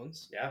student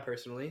loans,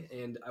 personally,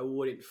 and I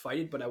wouldn't fight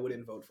it, but I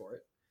wouldn't vote for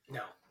it.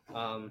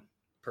 No.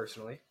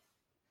 Personally.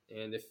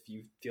 And if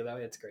you feel that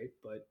way, it's great.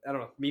 But I don't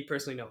know. Me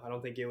personally, no. I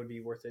don't think it would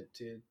be worth it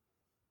to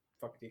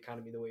fuck the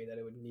economy the way that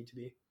it would need to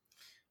be.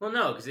 Well,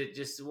 no, because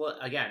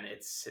again,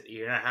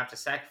 you're going to have to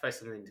sacrifice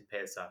something to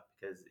pay this off.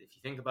 Because if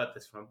you think about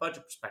this from a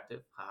budget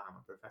perspective, I'm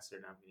a professor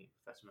now, I'm getting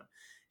a professor now.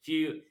 If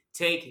you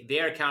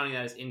they are counting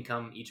that as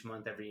income each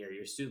month, every year,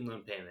 your student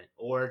loan payment,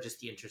 or just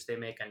the interest they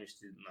make on your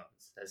student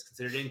loans. That is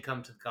considered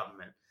income to the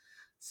government.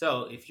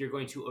 So if you're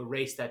going to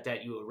erase that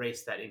debt, you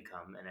erase that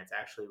income, and it's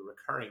actually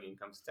recurring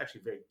income. So it's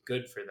actually very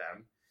good for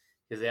them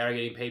because they are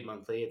getting paid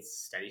monthly. It's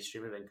a steady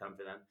stream of income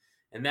for them.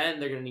 And then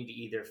they're going to need to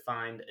either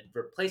find a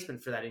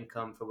replacement for that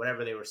income for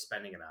whatever they were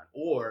spending it on,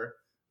 or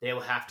they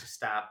will have to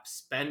stop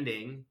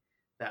spending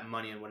that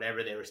money on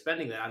whatever they were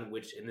spending it on,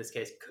 which in this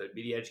case could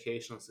be the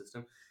educational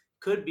system,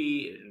 could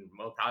be,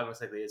 well, probably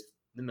most likely is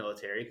the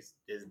military, because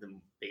it is the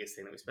biggest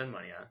thing that we spend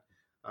money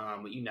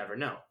on. But you never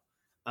know.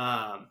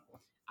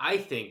 I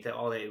think that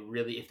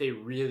if they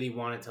really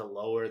wanted to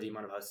lower the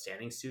amount of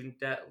outstanding student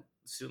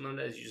loan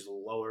debt, is you just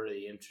lower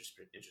the interest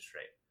rate,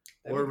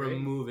 or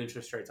remove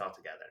interest rates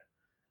altogether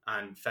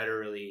on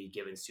federally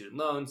given student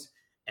loans,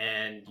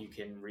 and you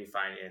can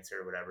refinance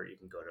or whatever. You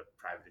can go to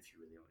private if you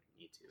really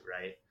need to,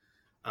 right?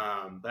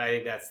 But I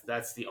think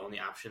that's the only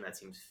option that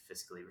seems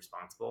fiscally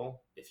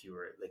responsible. If you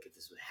were if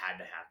this had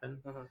to happen,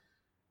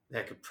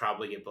 that could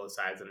probably get both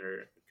sides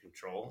under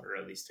control, or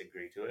at least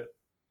agree to it.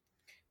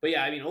 But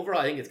yeah, I mean,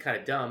 overall, I think it's kind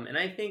of dumb. And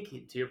I think,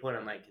 to your point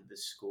on the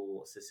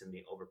school system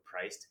being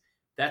overpriced,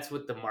 that's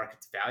what the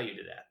market's valued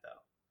it at,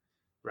 though,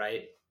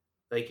 right?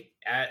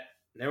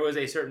 There was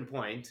a certain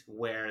point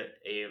where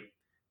a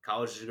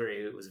college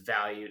degree was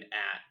valued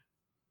at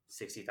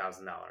 $60,000,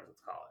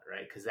 let's call it,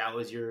 right? Because that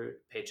was your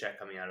paycheck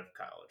coming out of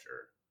college,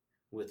 or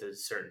with a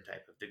certain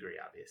type of degree,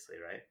 obviously,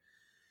 right?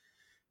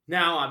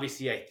 Now,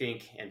 obviously, I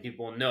think, and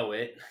people know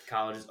it,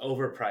 college is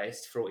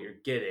overpriced for what you're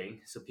getting,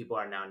 so people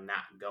are now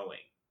not going.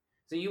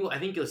 So I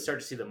think you'll start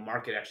to see the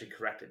market actually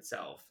correct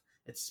itself,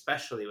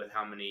 especially with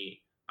how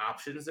many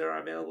options there are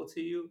available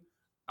to you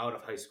out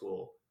of high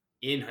school,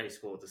 in high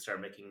school, to start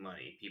making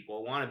money.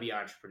 People want to be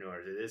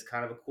entrepreneurs. It is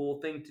kind of a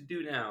cool thing to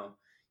do now.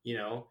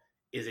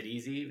 Is it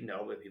easy?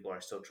 No, but people are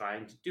still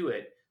trying to do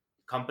it.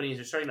 Companies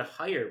are starting to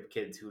hire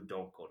kids who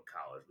don't go to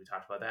college. We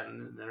talked about that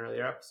in an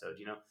earlier episode.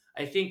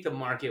 I think the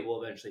market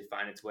will eventually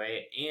find its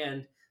way,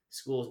 and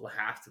schools will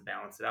have to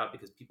balance it out,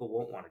 because people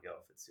won't want to go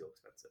if it's too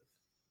expensive.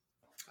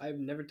 I've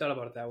never thought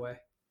about it that way.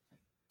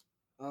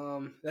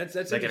 That's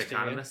like interesting.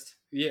 An economist.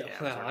 Yeah,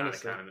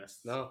 honestly, not an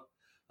economist. No.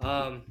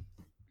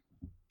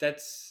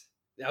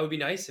 That would be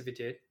nice if it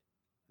did.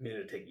 I mean, it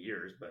would take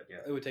years, but yeah,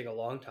 it would take a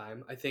long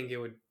time. I think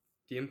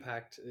the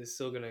impact is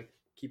still gonna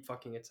keep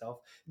fucking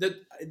itself.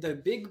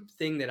 The big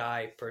thing that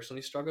I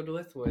personally struggled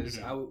with was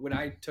when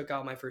I took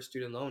out my first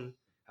student loan,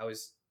 I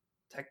was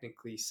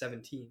technically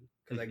 17,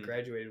 because I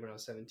graduated when I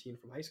was 17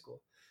 from high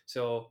school.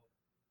 So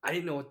I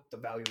didn't know what the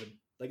value would.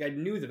 I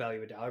knew the value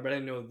of a dollar, but I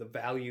didn't know the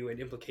value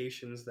and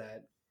implications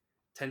that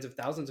tens of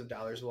thousands of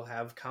dollars will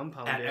have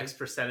compounded at X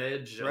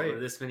percentage over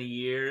this many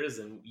years,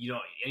 and you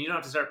don't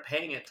have to start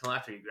paying it till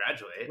after you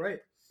graduate. Right.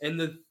 And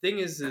the thing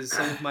is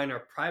some of mine are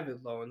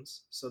private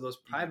loans. So those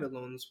private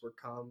loans were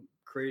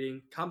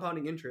creating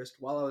compounding interest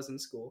while I was in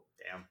school.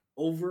 Damn.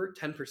 Over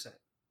 10%.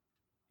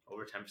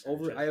 Over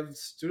 10%. I have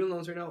student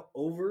loans right now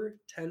over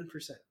 10%.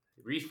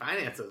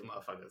 Refinance those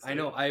motherfuckers. I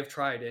know. I have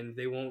tried, and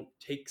they won't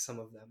take some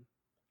of them.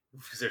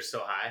 Because they're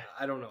so high?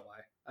 I don't know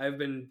why.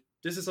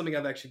 This is something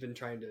I've actually been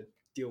trying to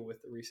deal with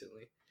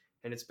recently,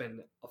 and it's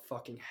been a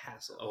fucking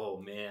hassle.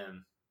 Oh,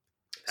 man.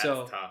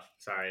 That's tough.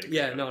 Sorry.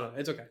 No,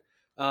 it's okay.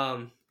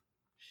 Shit.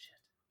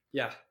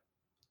 Yeah.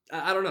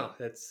 I don't know.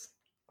 I don't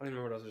even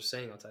remember what I was just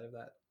saying outside of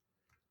that.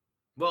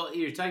 Well,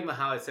 you're talking about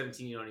how at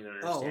 17 you don't even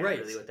understand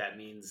really what that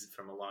means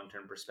from a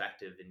long-term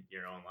perspective in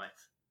your own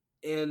life.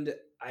 And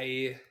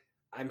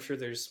I'm sure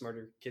there's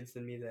smarter kids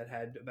than me that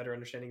had a better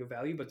understanding of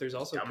value, but there's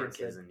also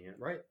kids than you.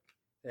 Right.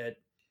 That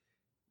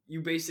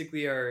you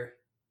basically are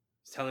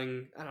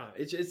telling, I don't know,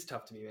 it's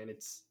tough to me, man.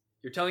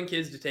 You're telling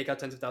kids to take out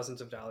tens of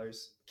thousands of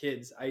dollars.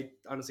 Kids, I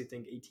honestly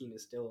think 18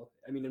 is still,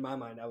 in my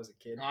mind, I was a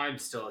kid. I'm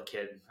still a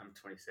kid. I'm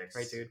 26.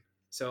 Right, dude.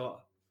 So,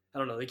 I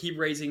don't know. They keep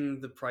raising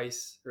the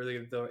price or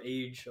the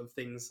age of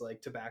things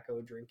like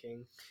tobacco,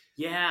 drinking.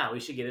 Yeah, we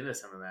should get into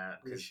some of that.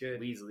 We should.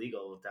 Weed's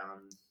legal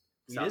down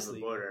south of the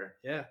border.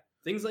 Yeah,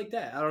 things like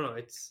that. I don't know.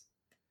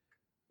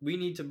 We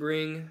need to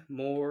bring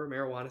more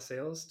marijuana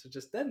sales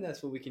to then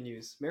that's what we can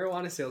use.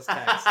 Marijuana sales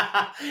tax.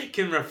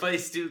 Can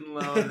replace student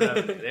loan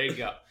revenue. There you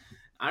go.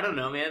 I don't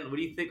know, man. What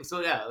do you think? So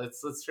yeah, let's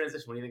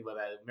transition. What do you think about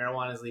that?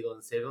 Marijuana is legal in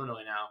the state of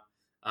Illinois now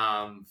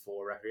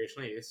for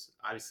recreational use.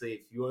 Obviously,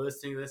 if you are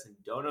listening to this and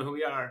don't know who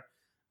we are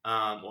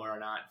or are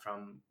not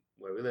from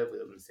where we live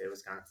in the state of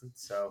Wisconsin.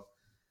 So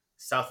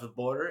south of the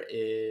border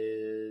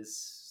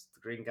is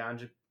the green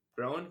ganja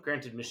growing.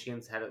 Granted,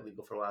 Michigan's had it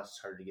legal for a while. It's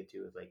harder to get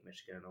to with Lake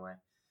Michigan in the way.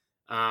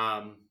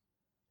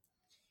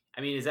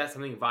 Is that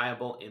something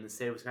viable in the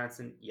state of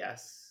Wisconsin?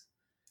 Yes.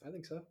 I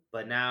think so.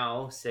 But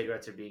now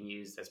cigarettes are being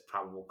used as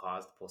probable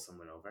cause to pull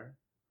someone over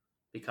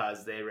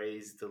because they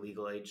raised the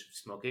legal age of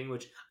smoking,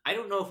 which I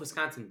don't know if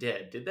Wisconsin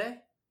did. Did they?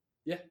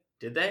 Yeah.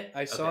 Did they?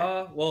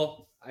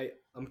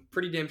 I'm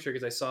pretty damn sure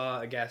because I saw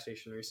a gas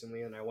station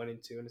recently and I went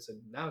into and it said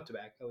now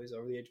tobacco is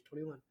over the age of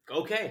 21.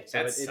 Okay.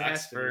 So that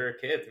sucks for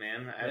kids,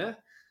 man. I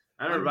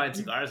remember buying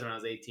cigars when I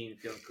was 18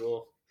 feeling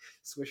cool.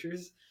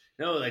 Swishers?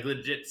 No, like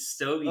legit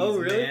stogies. Oh,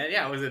 really? Man.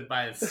 Yeah, I wasn't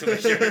buying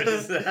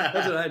Swishers.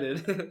 That's what I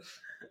did.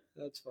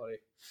 That's funny.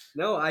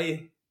 No,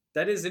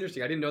 that is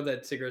interesting. I didn't know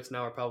that cigarettes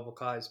now are probable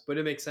cause, but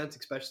it makes sense,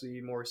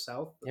 especially more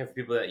south. Yeah, for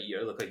people that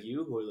look like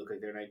you, who look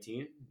like they're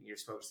 19, you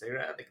smoke a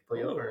cigarette, they can pull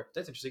you over.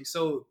 That's interesting.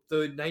 So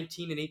the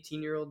 19 and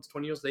 18-year-olds,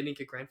 20-year-olds, they didn't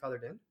get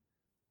grandfathered in?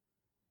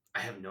 I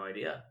have no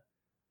idea.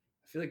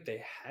 I feel like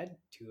they had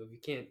to. If you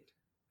can't,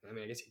 I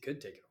mean, I guess he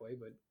could take it away,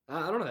 but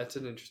I don't know. That's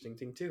an interesting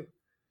thing too.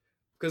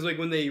 Because like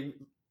when they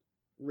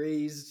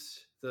raised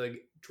the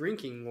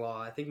drinking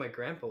law, I think my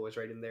grandpa was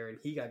right in there, and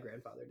he got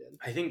grandfathered in.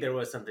 I think there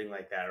was something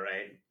like that,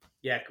 right?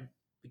 Yeah,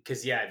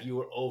 because if you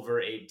were over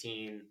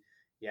 18,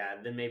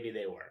 then maybe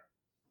they were,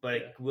 but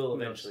it will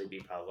eventually be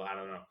probable. I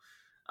don't know.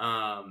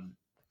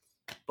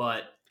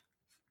 But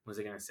what was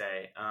I gonna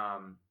say?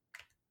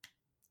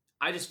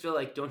 I just feel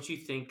like, don't you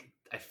think?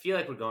 I feel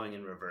like we're going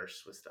in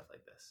reverse with stuff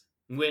like this.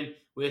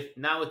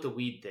 Not with the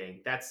weed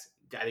thing. That's,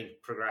 I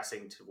think,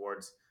 progressing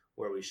towards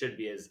where we should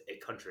be as a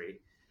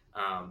country.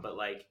 But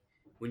like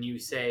when you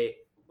say,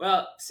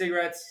 well,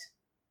 cigarettes,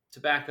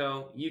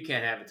 tobacco, you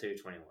can't have it till you're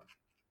 21.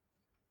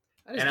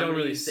 I just don't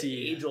really see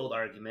the age-old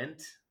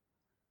argument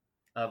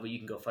of, you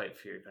can go fight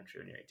for your country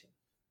when you're 18.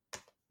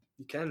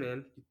 You can,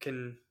 man. You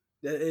can.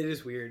 It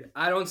is weird.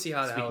 I don't see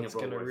how the hell it's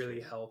going to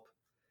really help.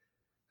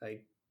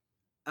 Like,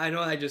 I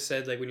know I just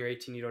said, like, when you're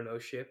 18, you don't know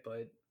shit,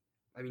 but,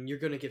 I mean, you're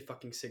going to get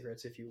fucking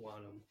cigarettes if you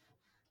want them.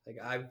 Like,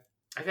 I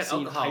got seen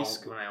alcohol high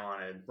school, when I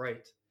wanted.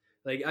 Right.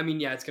 Like, I mean,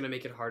 yeah, it's going to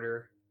make it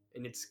harder,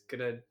 and it's going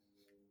to...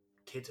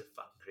 Kids are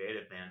fucking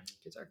creative, man.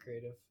 Kids are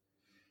creative.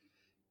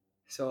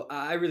 So,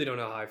 I really don't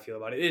know how I feel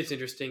about it. It's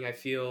interesting. I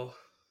feel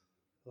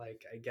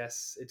like, I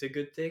guess it's a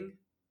good thing.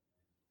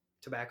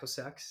 Tobacco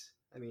sucks.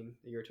 I mean,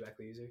 you're a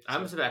tobacco user. So.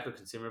 I'm a tobacco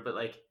consumer, but,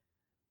 like,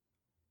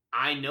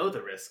 I know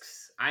the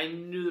risks. I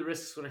knew the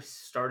risks when I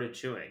started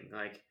chewing.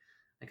 Like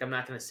I'm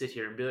not going to sit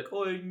here and be like,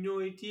 oh, I had no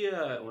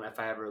idea if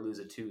I ever lose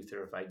a tooth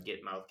or if I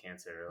get mouth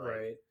cancer. Like,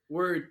 right.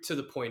 We're to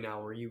the point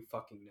now where you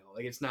fucking know.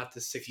 Like, it's not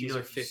the 60s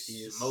or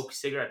 50s. Smoke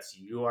cigarettes,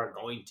 you are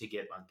going to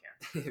get lung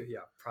cancer. Yeah,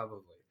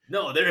 probably.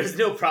 No, there is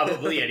no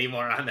probably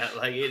anymore on that.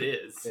 Like, it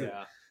is.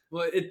 Yeah.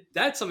 Well,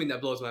 that's something that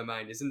blows my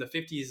mind is in the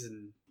 50s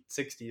and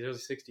 60s, early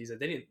 60s, that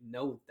they didn't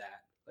know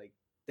that. Like,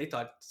 they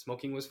thought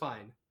smoking was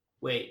fine.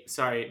 Wait,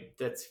 sorry,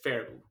 that's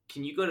fair.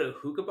 Can you go to a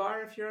hookah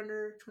bar if you're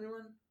under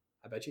 21?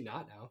 I bet you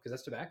not now, because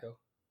that's tobacco.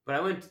 But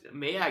I went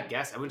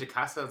to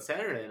Casa on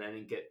Saturday and I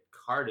didn't get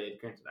carded.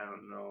 Granted, I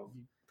don't know.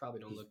 You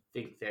probably don't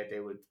think that they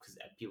would, because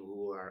people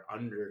who are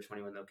under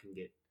 21 though can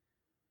get.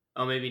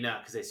 Oh, maybe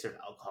not, because they serve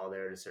alcohol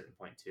there at a certain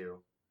point too.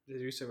 They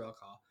do serve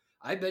alcohol.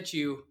 I bet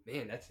you,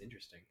 man, that's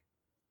interesting.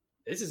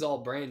 This is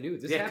all brand new.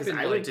 This because happened.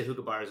 I went to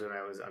hookah bars when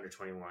I was under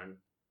 21.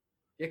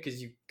 Yeah,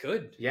 because you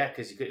could. Yeah,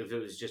 because you could if it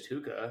was just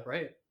hookah.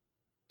 Right.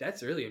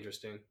 That's really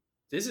interesting.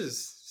 This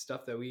is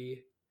stuff that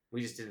we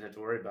just didn't have to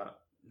worry about.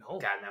 No.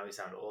 God, now we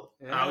sound old.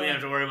 Yeah. We didn't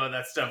have to worry about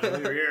that stuff when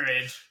we were your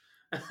age.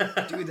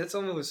 Dude, that's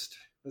almost,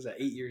 was that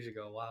 8 years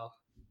ago? Wow.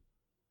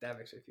 That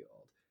makes me feel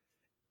old.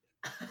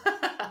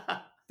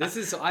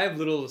 So I have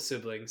little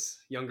siblings,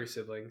 younger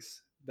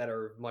siblings that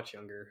are much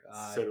younger.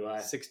 So do I.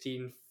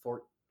 15,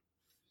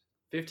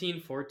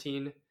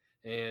 14,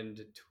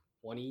 and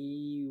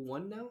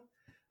 21 now.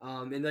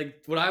 And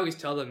like what I always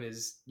tell them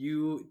is,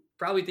 you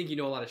probably think you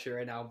know a lot of shit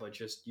right now, but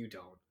just you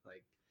don't.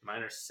 Like,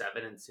 mine are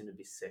 7 and soon to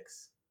be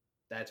 6.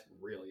 That's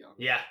real young.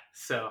 Yeah,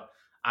 so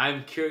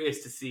I'm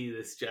curious to see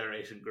this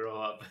generation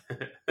grow up.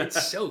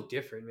 It's so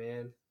different,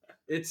 man.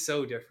 It's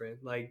so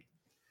different. Like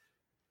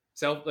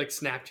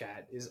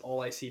Snapchat is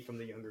all I see from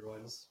the younger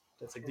ones.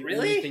 That's like the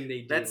only thing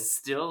they do. That's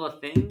still a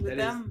thing with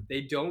them?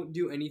 They don't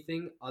do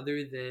anything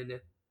other than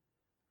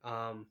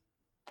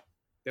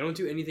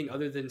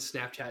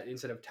Snapchat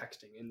instead of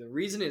texting. And the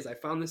reason is, I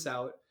found this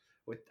out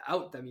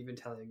without them even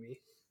telling me.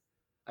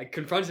 I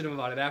confronted them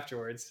about it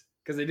afterwards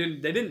because they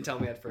didn't tell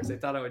me at first. They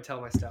thought I would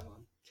tell my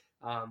stepmom.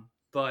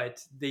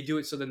 But they do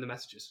it so then the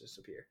messages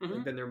disappear. Mm-hmm.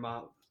 Like, then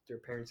their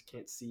parents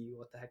can't see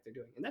what the heck they're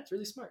doing. And that's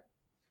really smart.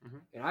 Mm-hmm.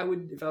 And I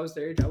would, if I was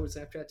their age, I would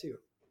Snapchat too.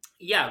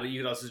 Yeah, but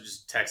you could also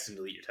just text and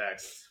delete your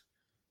texts.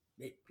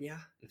 Yeah.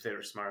 If they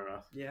were smart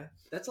enough. Yeah.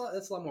 That's a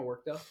lot more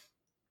work though.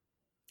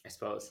 I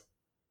suppose.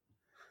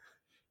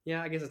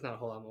 Yeah, I guess it's not a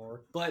whole lot more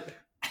work. But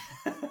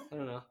I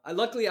don't know.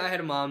 Luckily I had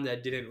a mom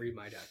that didn't read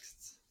my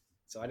texts.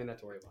 So I didn't have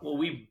to worry about it. Well,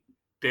 we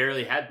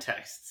barely had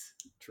texts.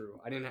 True.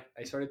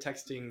 I started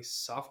texting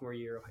sophomore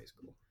year of high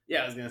school.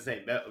 Yeah, I was gonna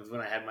say that was when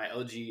I had my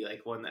LG,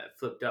 like one that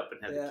flipped up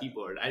and had the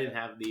keyboard. I didn't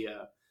have the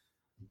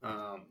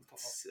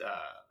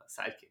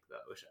Sidekick though.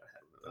 I wish I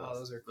had one of those. Oh,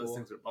 those are cool. Those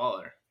things were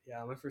baller.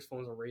 Yeah, my first phone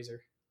was a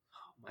Razor.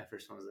 My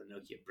first one was a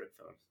Nokia brick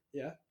phone.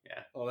 Yeah?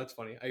 Yeah. Oh, that's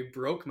funny. I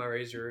broke my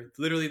Razor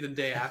literally the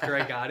day after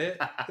I got it.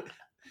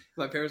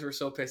 My parents were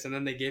so pissed, and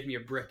then they gave me a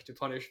brick to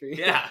punish me.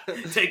 Yeah,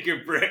 take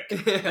your brick.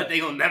 That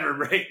thing will never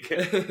break.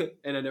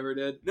 And I never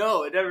did.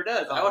 No, it never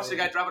does. I watched a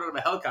guy drop it on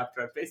a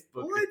helicopter on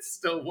Facebook. What? It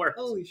still works.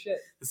 Holy shit.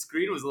 The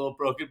screen was a little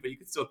broken, but you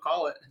could still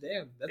call it.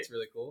 Damn, that's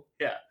really cool.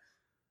 Yeah.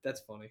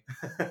 That's funny.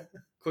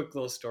 Quick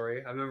little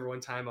story. I remember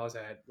one time I was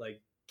at,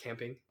 like,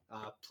 camping,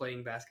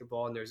 playing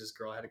basketball, and there's this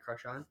girl I had a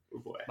crush on. Oh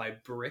boy. My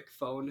brick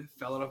phone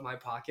fell out of my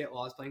pocket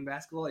while I was playing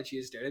basketball, and she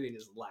just stared at me and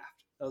just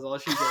laughed. That was all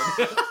she did.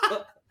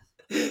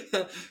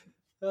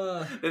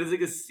 That is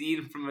like a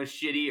scene from a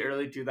shitty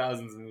early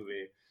 2000s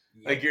movie.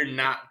 Yep. Like, you're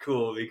not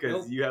cool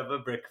because you have a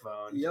brick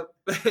phone. Yep.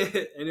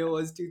 And it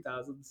was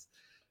 2000s.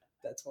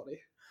 That's funny.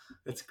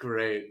 That's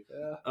great.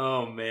 Yeah.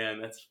 Oh man,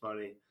 that's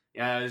funny.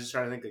 Yeah, I was just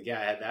trying to think. Like, yeah,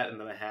 I had that, and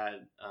then I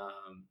had.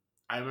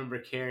 I remember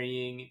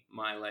carrying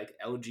my like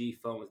LG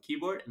phone with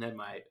keyboard, and then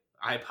my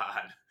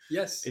iPod.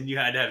 Yes. And you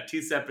had to have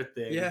two separate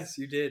things. Yes,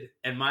 you did.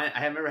 And I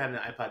remember having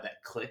an iPod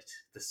that clicked,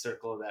 the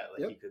circle that like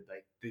Yep. you could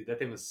like. Dude, that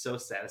thing was so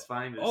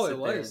satisfying. To Oh, sit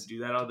it there was. and do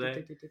that all day.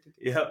 Tick, tick, tick, tick,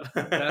 tick.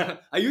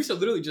 Yep. I used to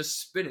literally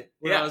just spin it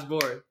when I was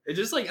bored. It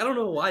just like I don't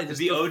know why. Just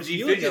the OG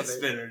feeling fidget of it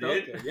spinner, felt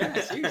dude. good. Yeah,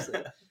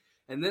 seriously.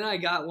 And then I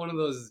got one of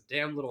those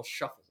damn little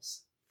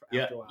shuffles.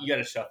 Yeah, After a while. you got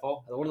to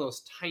shuffle. One of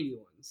those tiny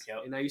ones.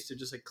 Yep. And I used to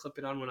just like clip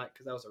it on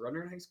because I was a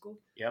runner in high school.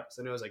 Yep.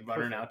 So then it was like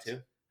Runner perfect. now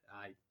too.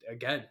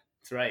 Again,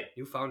 That's right.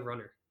 newfound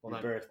runner. Well,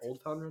 not Rebirthed.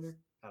 old found runner.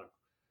 I don't know.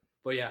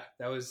 But yeah,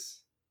 that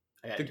was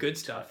I got the a good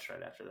touch stuff.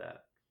 right after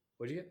that.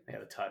 What'd you get? I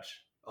got a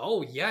touch.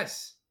 Oh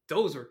yes,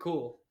 those were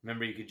cool.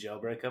 Remember, you could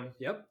jailbreak them.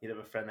 Yep. You'd have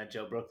a friend that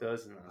jailbroke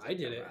those, and I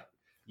did it.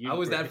 You I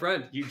was that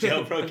friend. You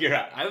jailbroke your.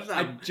 I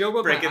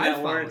jailbroke breaking my that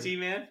iPhone. warranty,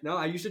 man. No,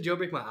 I used to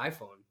jailbreak my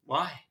iPhone.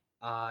 Why?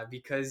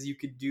 Because you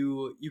could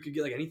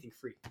get like anything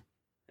free.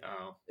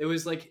 Oh, It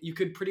was like you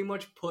could pretty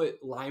much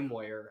put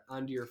LimeWire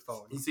onto your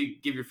phone. so you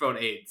give your phone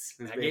AIDS.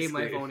 I gave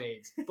my phone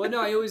AIDS, but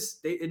no,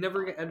 it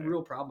never had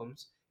real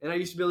problems. And I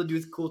used to be able to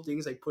do cool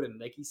things like put a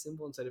Nike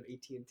symbol instead of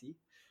AT&T.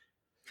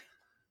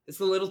 It's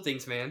the little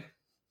things, man.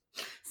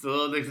 It's the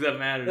little things that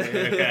matter.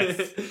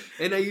 Man.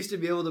 And I used to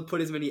be able to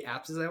put as many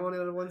apps as I wanted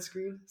on one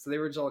screen, so they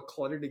were just all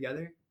cluttered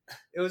together.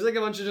 It was like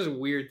a bunch of just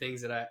weird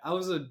things that I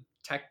was a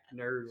tech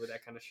nerd with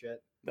that kind of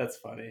shit. That's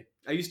funny.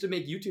 I used to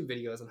make YouTube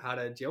videos on how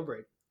to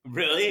jailbreak.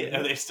 Really?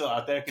 Yeah. Are they still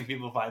out there? Can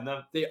people find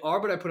them? They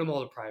are, but I put them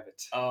all to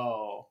private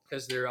Oh,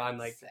 because they're on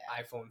like Sad.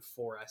 iPhone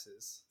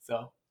 4S's.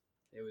 so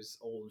It was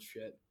old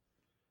shit.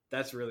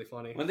 That's really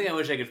funny. one thing I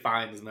wish I could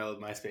find is my old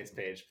MySpace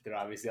page, but they're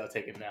obviously all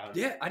taken down.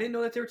 Yeah, I didn't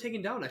know that they were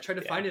taken down. I tried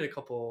to Yeah. find it a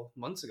couple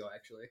months ago,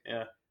 actually.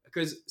 Yeah.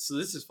 So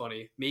this is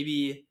funny.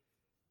 Maybe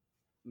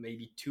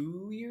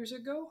 2 years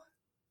ago.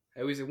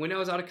 It was when I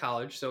was out of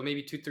college. So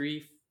maybe 2,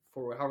 3,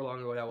 4, however long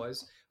ago that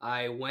was.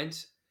 I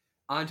went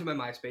onto my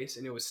MySpace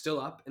and it was still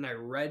up, and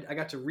I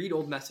got to read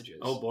old messages.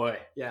 Oh boy.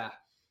 Yeah.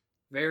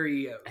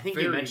 Very. I think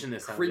very you mentioned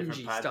this on a different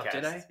cringy podcast. stuff.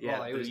 Did I? Yeah,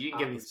 Oh, it but was you can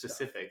give me awkward stuff.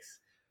 specifics.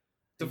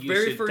 The You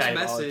very should first divulge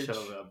message. all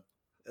of them.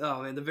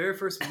 Oh man, the very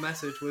first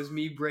message was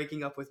me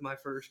breaking up with my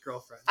first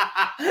girlfriend.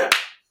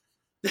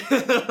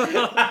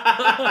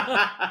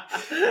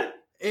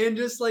 And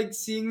just like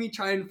seeing me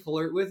try and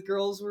flirt with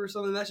girls were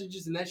some of the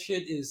messages, and that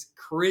shit is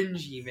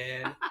cringy,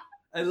 man.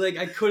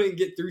 I couldn't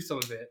get through some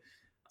of it.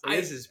 Like,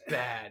 this is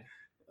bad.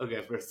 Okay,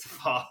 first of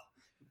all,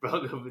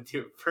 broke up with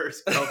your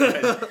first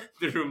girlfriend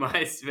through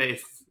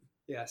MySpace.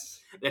 Yes.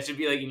 That should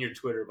be like in your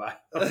Twitter bio.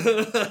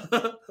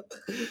 That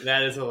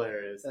That is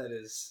hilarious.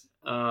 is.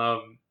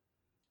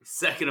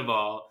 Second of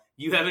all,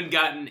 you haven't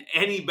gotten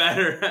any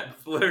better at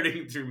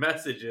flirting through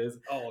messages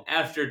Oh,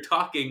 after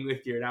talking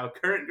with your now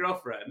current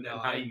girlfriend No,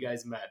 and how you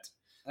guys met.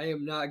 I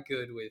am not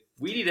good with.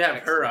 We need to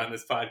have her texting. on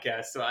this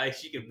podcast so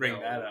she can bring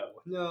that up.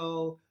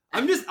 No,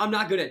 I'm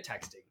not good at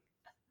texting.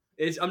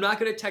 I'm not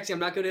good at texting. I'm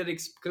not good at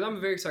because I'm a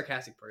very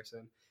sarcastic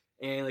person,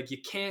 and like you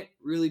can't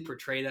really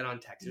portray that on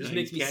text. It just No,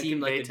 makes you me can't seem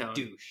like a convey tone.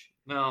 douche.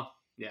 No,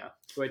 yeah.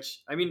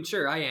 Which I mean,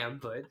 sure I am,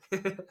 but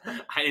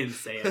I didn't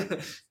say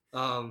it.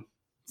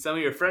 Some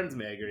of your friends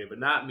may agree, but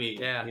not me.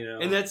 yeah. You know?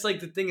 And that's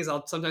like the thing is,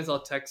 sometimes I'll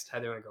text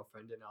Heather, my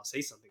girlfriend, and I'll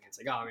say something. It's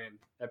like, oh man,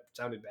 that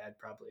sounded bad.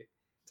 Probably.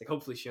 It's like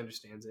hopefully she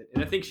understands it,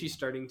 and I think she's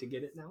starting to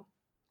get it now.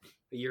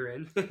 A year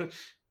in,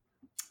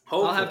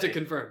 I'll have to Hopefully.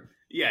 confirm.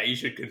 Yeah, you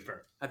should confirm.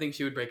 I think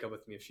she would break up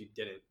with me if she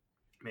didn't.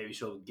 Maybe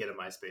she'll get a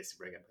MySpace to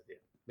break up with you.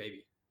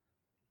 Maybe.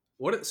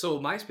 So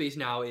MySpace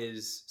now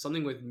is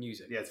something with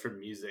music. Yeah, it's for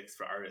music, it's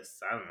for artists.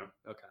 I don't know.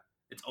 Okay.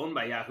 It's owned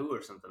by Yahoo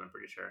or something, I'm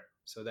pretty sure.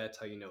 So that's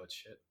how you know it's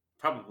shit.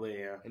 Probably,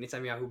 yeah.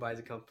 Anytime Yahoo buys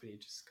a company,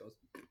 it just goes.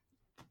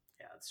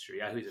 Yeah, that's true.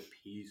 Yahoo's a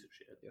piece of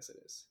shit. Yes, it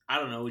is. I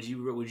don't know. Would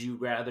you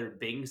rather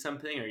Bing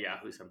something or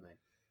Yahoo something?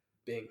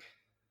 Bing.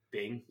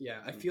 Bing? Yeah,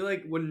 I feel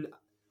like when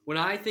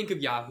I think of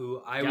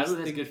Yahoo, I Yahoo was has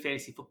thinking. good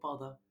fantasy football,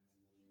 though.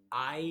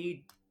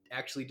 I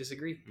actually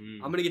disagree. Mm.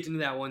 I'm gonna get into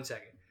that 1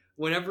 second.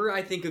 Whenever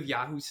I think of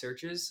Yahoo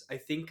searches, I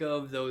think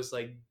of those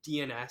like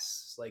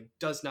DNS, like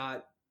does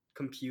not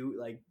compute.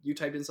 Like you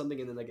typed in something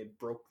and then like it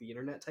broke the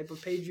internet type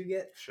of page you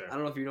get. Sure. I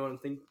don't know if you know what I'm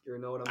thinking or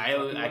know what I'm I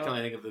talking can about.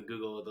 only think of the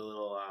Google, the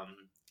little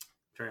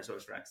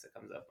Tyrannosaurus Rex that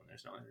comes up when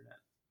there's no internet.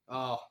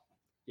 Oh,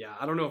 yeah.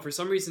 I don't know. For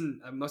some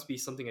reason, it must be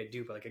something I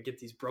do, but like I get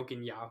these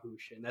broken Yahoo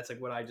shit, and that's like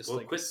what I just Well,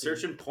 like. quit assume.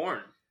 searching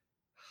porn.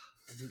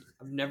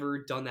 I've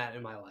never done that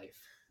in my life.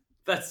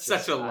 That's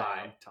Just such a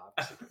lie. top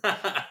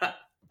secret.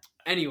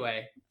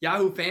 Anyway,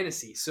 Yahoo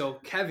Fantasy. So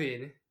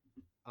Kevin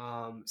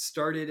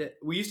started.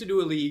 We used to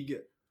do a league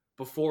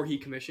before he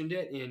commissioned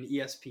it in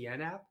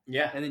ESPN app,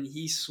 Yeah. and then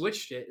he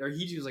switched it, or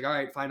he was like, "All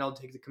right, fine, I'll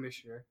take the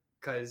commissioner."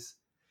 Because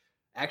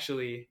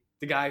actually,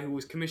 the guy who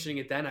was commissioning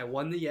it then, I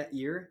won the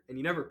year, and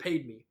he never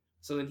paid me.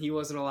 So then he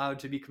wasn't allowed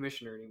to be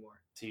commissioner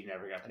anymore. So you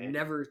never got I paid?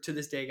 never to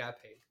this day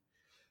got paid.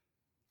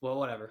 Well,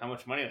 whatever. How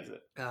much money was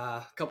it?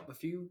 Couple to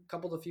few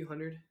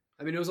hundred.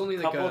 I mean, it was only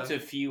like Couple to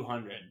few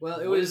hundred. Well,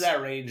 it What was is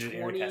that range in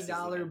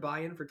 $20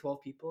 buy-in for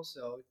 12 people.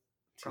 So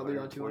Probably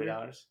around $200.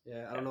 $240.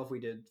 Yeah, I don't know if we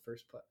did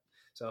first, but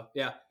so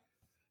yeah,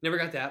 never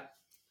got that.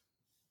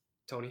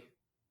 Tony,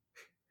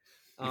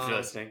 If you're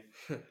listening,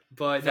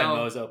 but now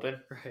Venmo's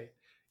open. right,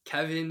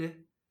 Kevin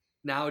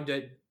now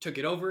took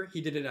it over.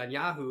 He did it on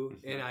Yahoo,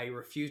 and I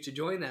refused to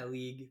join that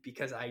league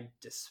because I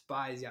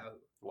despise Yahoo.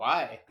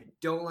 Why? I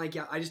don't like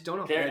Yahoo. I just don't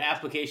know. Their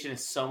application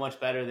is so much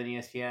better than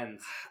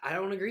ESPN's. I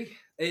don't agree.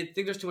 I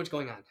think there's too much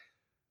going on.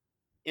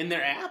 In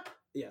their app?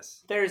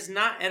 Yes. There's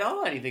not at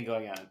all anything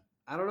going on.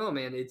 I don't know,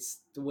 man.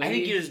 It's the way. I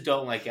think you just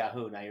don't like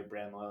Yahoo. Now you're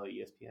brand loyal to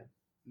ESPN.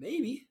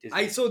 Maybe.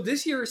 Disney. So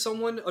this year,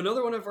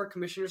 another one of our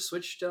commissioners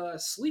switched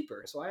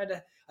Sleeper. So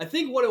I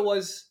think what it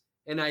was,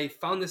 and I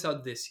found this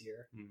out this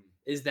year,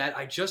 is that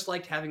I just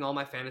liked having all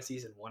my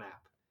fantasies in one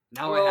app.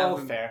 Now I have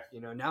them, fair.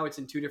 Now it's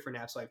in two different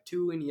apps. So I have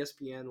two in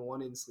ESPN,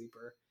 one in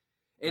Sleeper.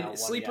 And Now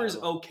Sleeper's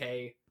Yahoo.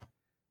 okay.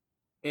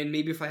 And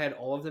maybe if I had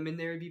all of them in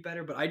there, it'd be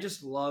better. But I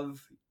just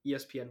love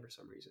ESPN for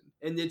some reason.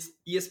 And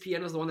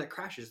ESPN is the one that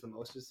crashes the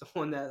most. It's the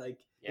one that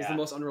is the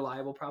most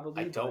unreliable,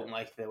 probably. I don't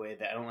like the way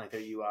that. I don't like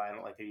their UI. I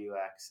don't like their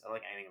UX. I don't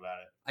like anything about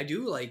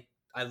it.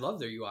 I love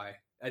their UI.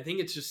 I think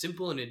it's just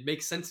simple and it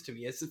makes sense to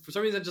me. For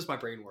some reason, just my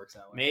brain works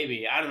that way.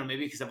 Maybe. I don't know.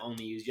 Maybe because I've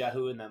only used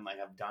Yahoo and then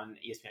I've done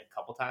ESPN a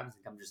couple times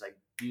and I'm just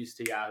used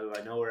to Yahoo.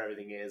 I know where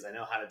everything is. I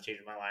know how to change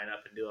my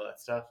lineup and do all that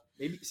stuff.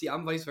 Maybe. See,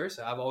 I'm vice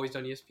versa. I've always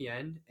done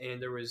ESPN,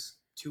 and there was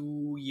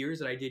 2 years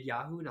that I did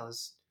Yahoo, and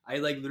I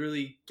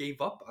literally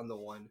gave up on the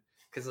one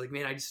because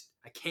man,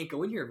 I can't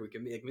go in here every week.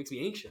 It makes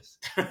me anxious.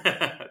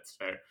 That's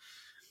fair.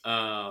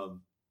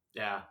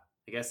 Yeah.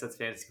 I guess that's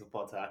fantasy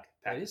football talk.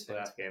 It is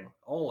playoff game.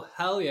 Oh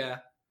hell yeah!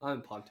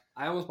 I'm pumped.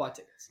 I almost bought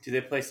tickets. Do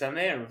they play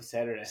Sunday or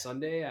Saturday?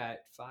 Sunday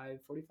at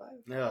 5:45.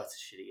 No, it's a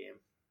shitty game.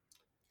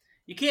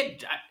 You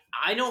can't.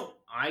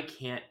 I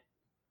can't.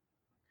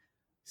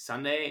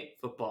 Sunday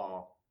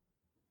football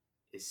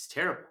is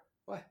terrible.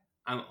 Why?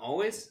 I'm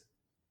always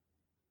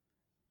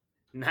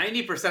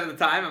 90% of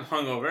the time I'm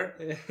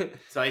hungover,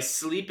 so I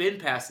sleep in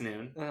past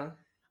noon. Uh-huh.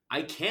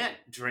 I can't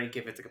drink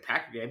if it's a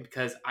Packer game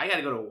because I got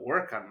to go to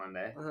work on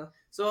Monday. Uh-huh.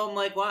 So I'm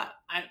like, what?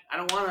 I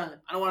don't want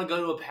to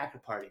go to a Packer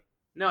party.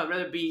 No, I'd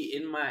rather be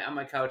on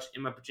my couch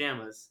in my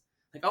pajamas.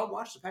 I'll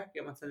watch the Packer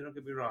game on Sunday. Don't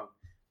get me wrong,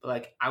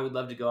 but I would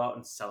love to go out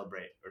and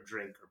celebrate or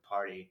drink or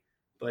party.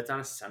 But it's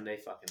on a Sunday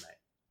fucking night.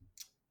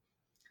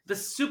 The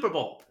Super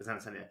Bowl is on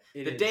a Sunday.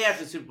 The day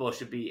after the Super Bowl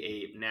should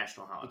be a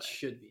national holiday. It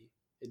should be.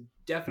 It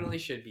definitely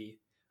should be.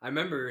 I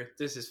remember,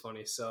 this is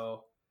funny.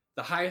 So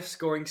the highest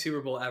scoring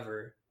Super Bowl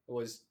ever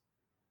was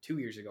 2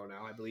 years ago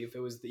now, I believe. It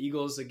was the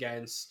Eagles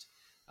against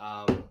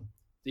the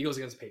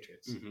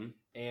Patriots. Mm-hmm.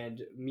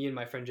 And me and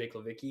my friend Jake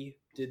Levicki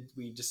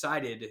we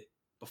decided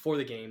before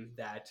the game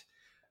that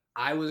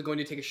I was going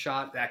to take a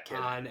shot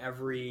on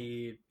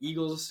every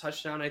Eagles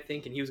touchdown, I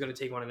think, and he was going to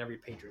take one on every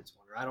Patriots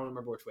one. Or I don't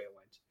remember which way it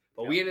went.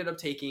 But we ended up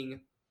taking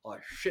a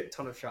shit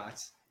ton of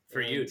shots.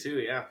 For you too,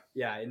 yeah.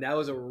 Yeah, and that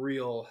was a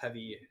real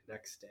heavy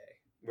next day.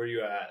 Were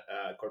you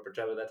at corporate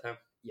job at that time?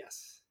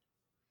 Yes.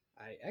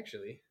 I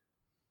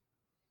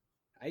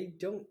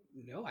don't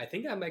know. I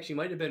think I actually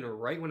might have been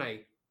right when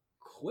I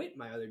quit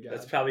my other job.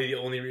 That's probably the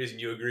only reason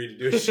you agreed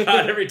to do a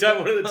shot every time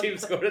one of the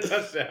teams scored a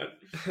touchdown.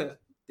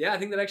 Yeah, I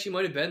think that actually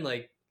might have been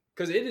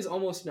because it is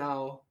almost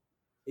now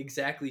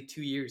exactly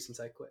 2 years since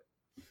I quit.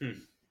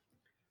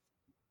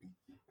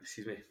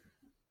 Excuse me.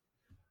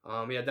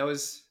 Yeah, that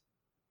was,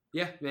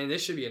 man,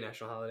 this should be a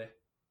national holiday.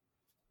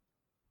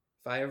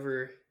 If I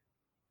ever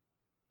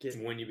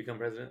when you become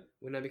president?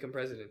 When I become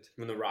president.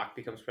 When The Rock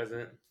becomes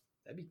president?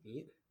 That'd be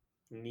neat.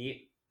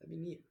 Neat? That'd be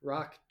neat.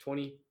 Rock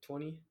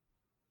 2020?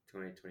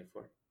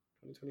 2024.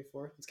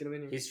 2024? Let's get him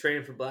in here. He's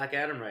training for Black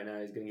Adam right now.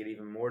 He's going to get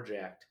even more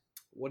jacked.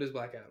 What is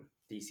Black Adam?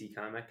 DC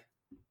comic.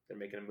 They're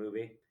making a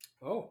movie.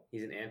 Oh.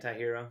 He's an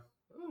anti-hero.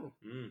 Oh.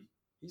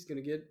 He's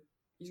going to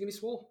be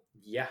swole.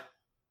 Yeah.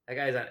 That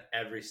guy's on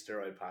every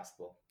steroid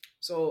possible.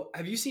 So,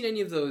 have you seen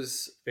any of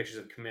those pictures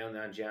of Kumail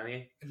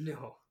Nanjiani?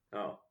 No.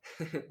 Oh.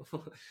 Have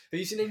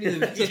you seen any of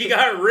the He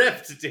got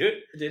ripped,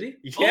 dude. Did he?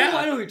 Yeah. Oh,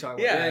 I know who you're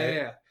talking about.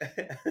 Yeah.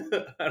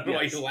 I don't know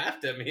why you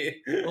lauged at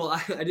me. Well,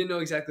 I didn't know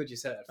exactly what you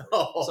said at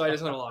first, so I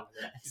just went along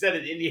with it. He said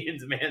an Indian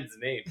man's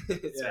name,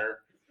 sir.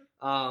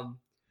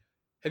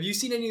 Have you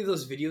seen any of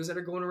those videos that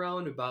are going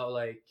around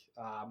about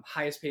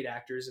highest paid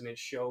actors, and it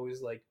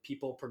shows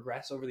people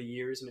progress over the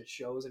years, and it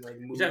shows and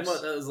moves? You're talking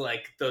about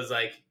those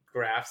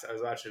graphs. I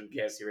was watching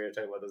KFC Radio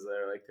talking about those that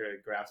are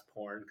they're graphs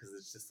porn because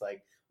it's just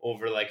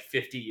over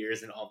 50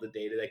 years and all the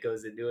data that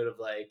goes into it of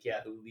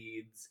who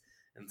leads,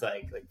 and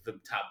it's the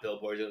top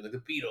billboards of the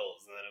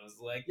Beatles, and then it was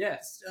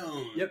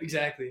Stone. Yep,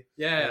 exactly.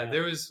 Yeah,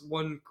 there was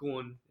one cool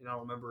one, and I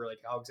don't remember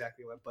how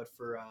exactly it went, but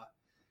for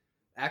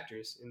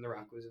actors, and The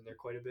Rock was in there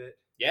quite a bit.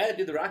 Yeah,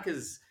 dude, The Rock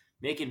is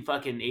making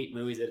fucking 8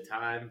 movies at a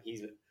time.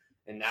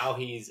 Now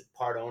he's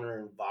part owner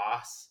and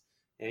boss,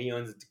 and he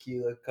owns a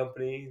tequila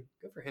company.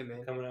 Good for him,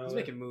 man. Coming out, he's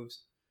making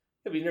moves.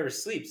 Yeah, but he never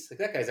sleeps.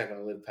 That guy's not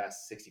gonna live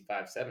past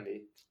 65,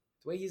 70.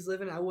 The way he's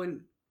living, I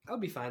would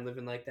be fine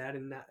living like that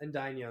and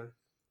dying young.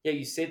 Yeah,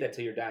 you say that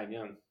till you're dying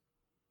young.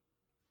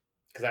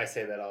 Because I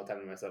say that all the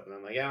time to myself, and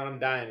I'm when I'm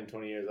dying in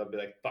 20 years, I'll be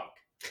like, fuck.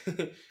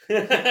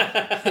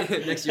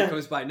 Next year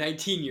comes by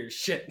 19 years.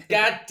 Shit.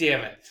 God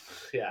damn it.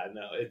 Yeah,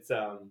 no, it's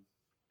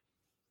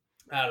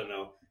I don't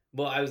know.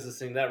 Well, I was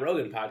listening to that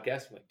Rogan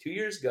podcast from like 2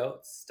 years ago.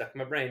 It's stuck in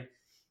my brain.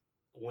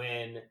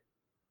 When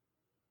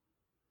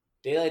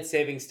daylight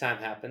savings time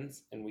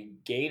happens and we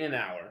gain an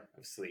hour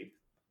of sleep,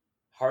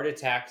 heart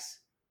attacks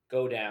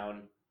go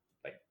down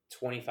by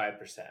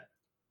 25%.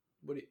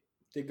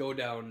 They go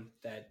down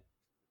that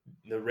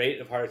The rate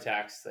of heart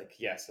attacks,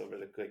 over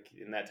the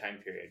in that time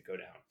period, go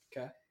down.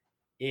 okay.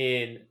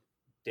 In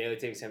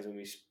daylight savings times, when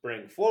we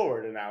spring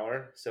forward an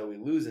hour, so we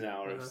lose an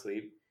hour of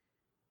sleep,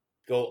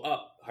 go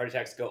up. Heart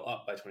attacks go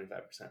up by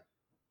 25%.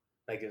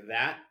 Like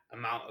that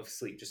amount of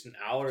sleep, just an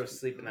hour of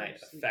sleep a night,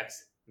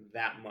 affects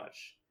that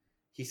much.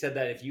 He said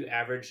that if you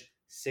average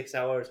 6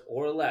 hours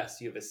or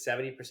less, you have a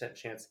 70%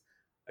 chance,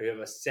 or you have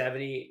a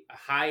 70%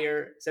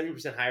 higher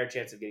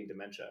chance of getting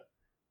dementia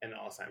and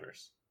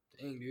Alzheimer's.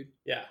 Dang, dude.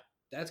 Yeah.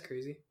 That's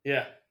crazy.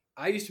 Yeah.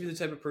 I used to be the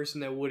type of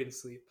person that wouldn't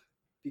sleep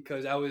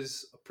because I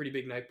was a pretty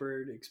big night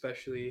bird,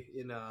 especially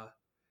in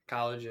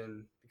college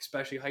and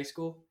especially high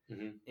school.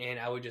 Mm-hmm. And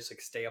I would just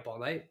stay up all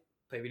night,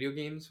 play video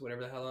games,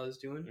 whatever the hell I was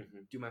doing,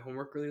 do my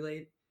homework really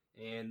late.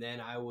 And then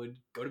I would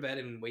go to bed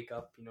and wake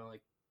up,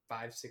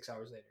 5-6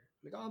 hours later.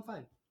 I'm like, oh, I'm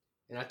fine.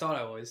 And I thought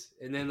I was.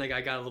 And then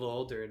I got a little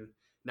older, and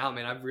now,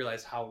 man, I've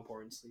realized how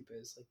important sleep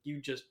is.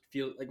 You just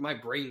feel like my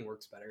brain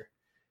works better.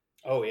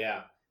 Oh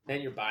yeah.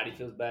 Then your body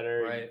feels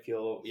better. Right. You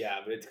feel,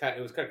 but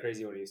it was kind of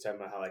crazy when he was talking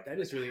about how that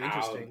is really how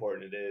interesting.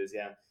 important it is.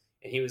 Yeah.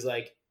 And he was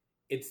like,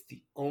 it's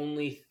the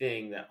only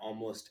thing that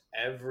almost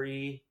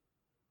every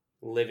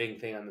living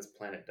thing on this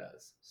planet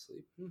does.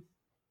 Sleep.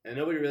 And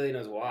nobody really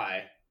knows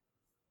why.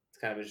 It's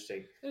kind of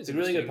interesting. It's a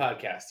really good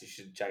podcast. You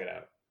should check it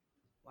out.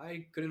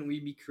 Why couldn't we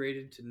be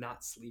created to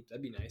not sleep?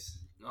 That'd be nice.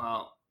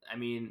 Well, I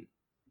mean,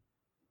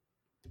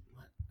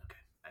 what? Okay.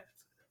 I have to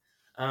say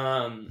that.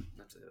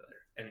 Not say that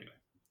later. Anyway.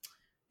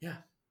 Yeah.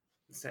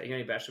 You got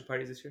any bachelor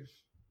parties this year?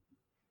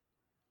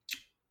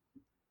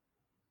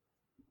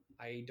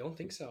 I don't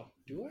think so.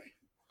 Do I?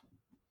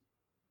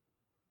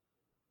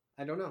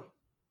 I don't know.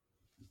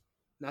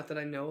 Not that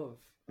I know of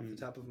off the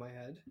top of my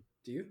head.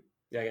 Do you?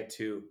 Yeah, I got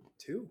two.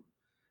 Two?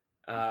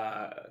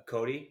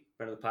 Cody,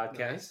 friend of the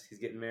podcast, Nice. he's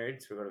getting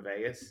married, so we're going to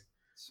Vegas.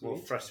 Sweet. I'm a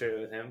little frustrated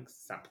with him because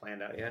it's not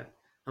planned out yet.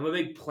 I'm a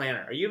big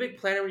planner. Are you a big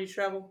planner when you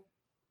travel?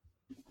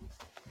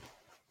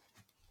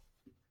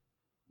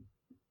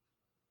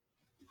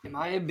 Am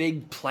I a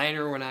big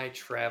planner when I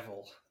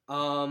travel?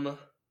 Not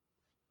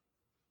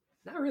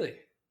really.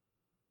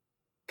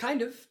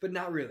 Kind of, but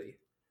not really.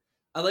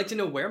 I like to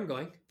know where I'm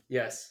going,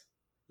 Yes.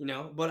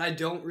 but I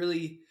don't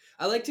really.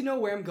 I like to know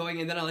where I'm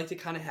going, and then I like to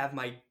kind of have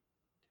my,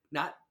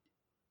 not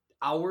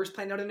hours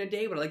planned out in a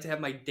day, but I like to have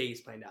my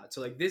days planned out.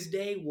 So this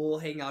day we'll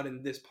hang out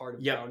in this part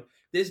of town.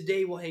 This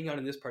day we'll hang out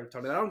in this part of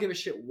town. And I don't give a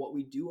shit what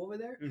we do over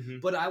there,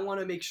 but I want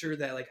to make sure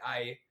that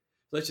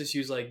let's just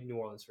use New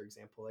Orleans for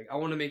example. I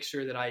want to make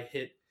sure that I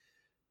hit,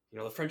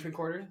 the Frenchman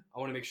Quarter. I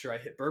want to make sure I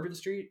hit Bourbon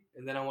Street,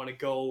 and then I want to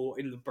go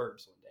in the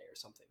Burbs one day or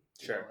something.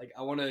 Sure.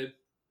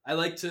 I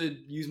like to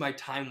use my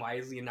time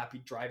wisely and not be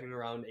driving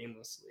around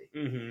aimlessly.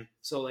 Mm-hmm.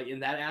 So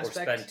in that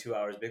aspect, or spend 2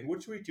 hours being,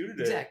 what should we do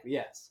today? Exactly.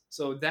 Yes.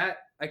 So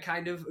that I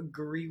kind of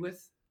agree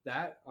with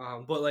that.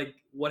 But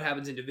what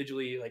happens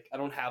individually, I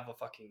don't have a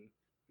fucking,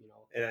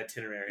 An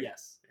itinerary.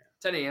 Yes. Yeah.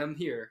 10 a.m.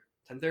 here,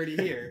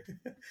 10:30 here,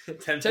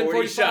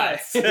 10:40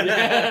 shots.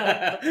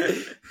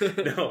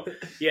 No.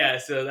 Yeah.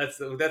 So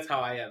that's how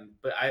I am.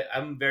 But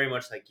I'm very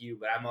much like you.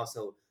 But I'm a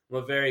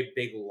very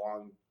big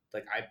long.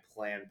 I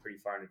plan pretty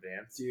far in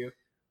advance. Do you?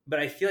 But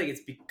I feel like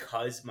it's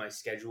because my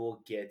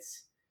schedule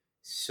gets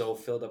so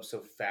filled up so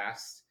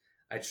fast.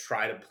 I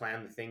try to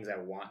plan the things I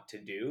want to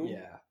do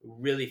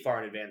really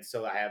far in advance,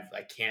 so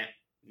I can't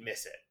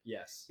miss it.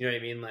 Yes. You know what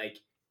I mean? Like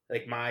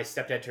my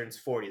stepdad turns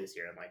 40 this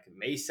year. I'm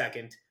May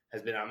 2nd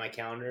has been on my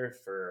calendar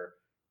for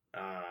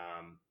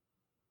I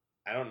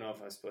don't know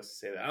if I'm supposed to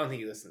say that. I don't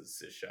think he listens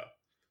to this show.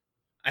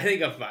 I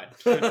think I'm fine.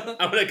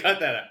 I'm gonna cut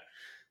that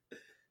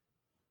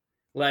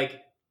out.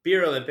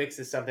 Beer Olympics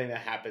is something that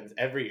happens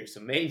every year.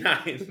 So May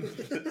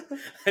 9th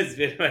has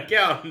been my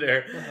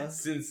calendar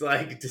since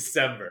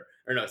December.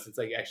 Or no, since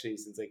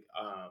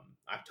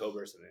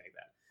October or something like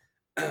that.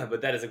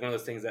 But that is one of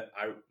those things that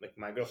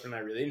my girlfriend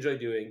and I really enjoy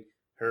doing.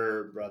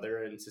 Her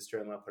brother and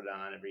sister-in-law put it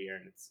on every year,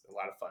 and it's a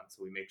lot of fun.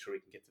 So we make sure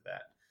we can get to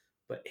that.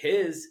 But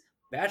his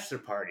bachelor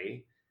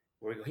party,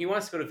 he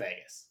wants to go to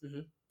Vegas.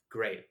 Mm-hmm.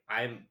 Great.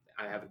 I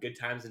have good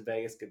times in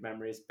Vegas, good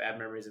memories, bad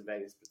memories in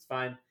Vegas, but it's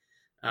fine.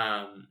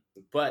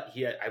 But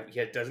he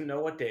doesn't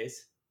know what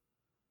days.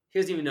 He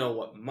doesn't even know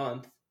what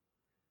month.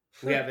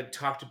 We haven't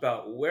talked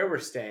about where we're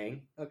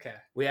staying. Okay.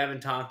 We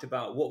haven't talked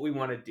about what we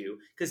want to do.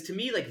 Because to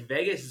me,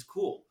 Vegas is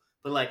cool.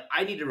 But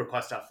I need to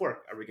request off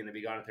work. Are we going to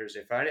be gone on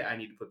Thursday, Friday? I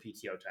need to put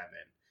PTO time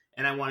in.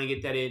 And I want to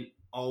get that in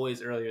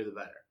always earlier the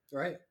better.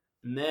 Right.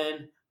 And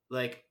then,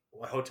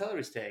 what hotel are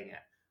we staying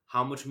at?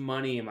 How much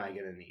money am I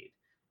going to need?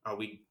 Are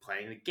we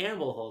planning to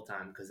gamble the whole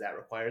time? Because that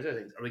requires other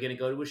things. Are we going to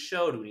go to a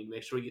show? Do we need to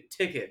make sure we get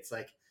tickets?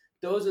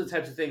 Those are the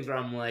types of things where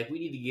I'm we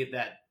need to get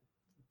that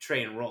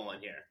train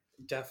rolling here.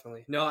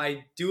 Definitely. No,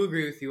 I do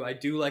agree with you. I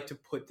do like to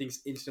put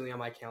things instantly on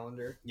my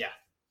calendar. Yeah.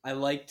 I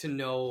like to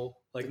know,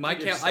 like my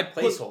It's calendar. a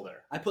placeholder.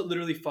 I put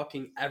literally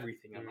fucking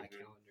everything on my Mhm.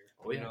 calendar.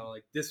 Oh, You yeah. know,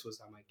 like this was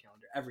on my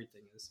calendar.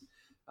 Everything is.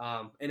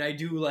 And I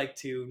do like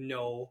to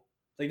know,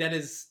 like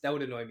that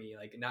would annoy me,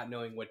 like not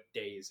knowing what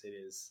days it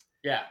is.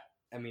 Yeah.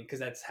 I mean, because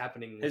that's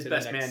happening. His within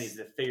best the man next- needs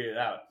to figure it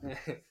out.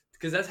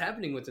 Because that's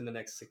happening within the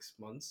next 6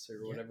 months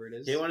or whatever it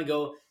is. They want to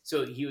go.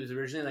 So he was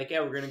originally like, yeah,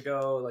 we're going to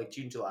go like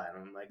June, July. And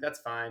I'm like, that's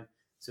fine.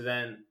 So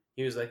then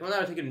he was like, well, now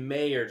we're thinking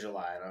May or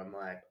July. And I'm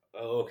like,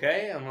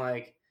 okay. I'm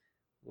like,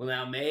 well,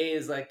 now May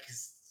is like,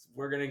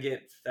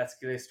 that's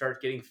going to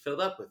start getting filled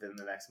up within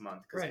the next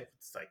month. Because Right.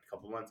 it's like a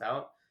couple months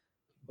out.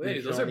 Wait,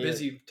 You can those are only,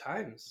 busy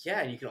times.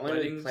 Yeah, you can only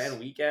really Weddings. plan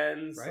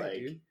weekends. Right, like,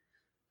 dude.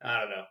 I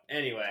don't know.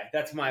 Anyway,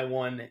 that's my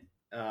one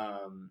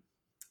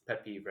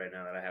pet peeve right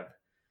now that I have.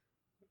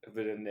 I've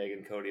been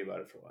nagging Cody about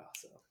it for a while.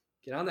 So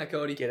Get on that,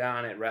 Cody. get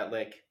on it,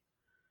 Retlick.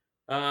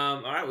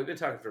 All right, we've been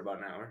talking for about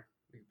an hour.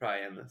 We can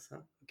probably end this, huh?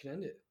 We can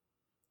end it.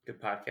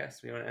 Good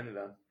podcast. We want to end it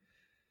on.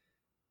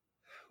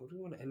 What do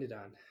we want to end it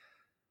on?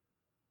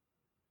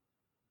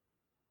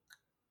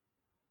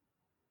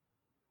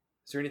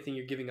 Is there anything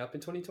you're giving up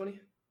in 2020?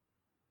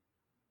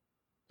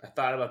 I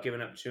thought about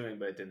giving up chewing,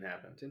 but it didn't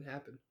happen. Didn't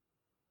happen.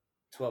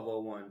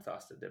 12:01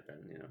 thoughts to dip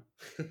in, you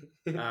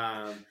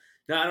know.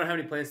 No, I don't have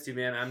any plans to,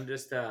 man. I'm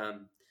just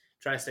trying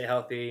to stay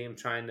healthy. I'm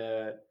trying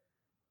to.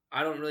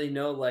 I don't really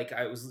know. Like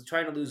I was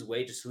trying to lose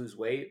weight, just to lose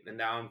weight, and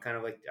now I'm kind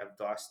of like I've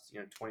lost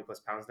 20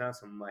 plus pounds now.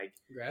 So I'm like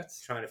Congrats.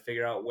 trying to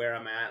figure out where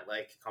I'm at,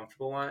 like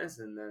comfortable wise,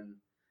 and then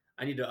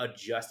I need to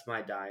adjust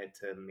my diet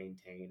to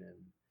maintain. And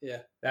Yeah.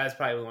 that's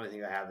probably the only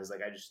thing I have is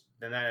like I just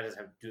have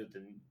to do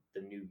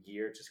the new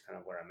year, just kind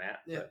of where I'm at.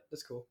 Yeah, But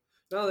that's cool.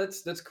 No,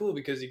 that's cool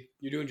because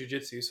you're doing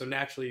jiu-jitsu, so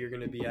naturally you're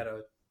going to be at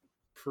a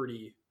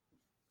pretty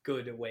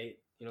good weight.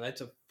 You know,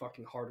 that's a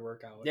fucking hard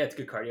workout. yeah, it's a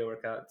good cardio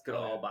workout. It's a good Oh,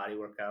 yeah. all body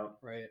workout.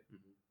 Right. Mhm.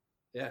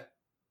 Yeah.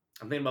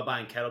 I'm thinking about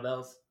buying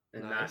kettlebells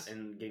and Nice.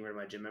 and getting rid of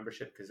my gym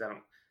membership because I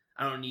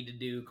don't need to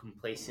do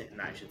complacent, and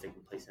I should say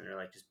complacent or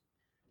like just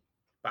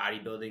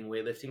bodybuilding,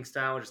 weightlifting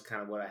style, which is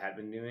kind of what I had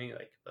been doing,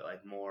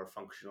 but more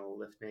functional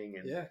lifting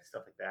and Yeah.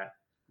 stuff like that.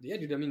 Yeah,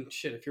 dude. I mean,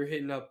 shit, if you're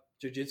hitting up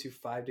jiu-jitsu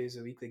 5 days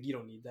a week, like you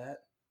don't need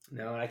that.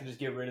 No, and I can just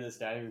get rid of this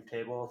dining room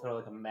table, throw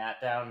like a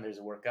mat down, and there's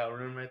a workout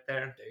room right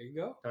there. There you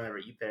go. Don't ever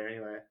eat there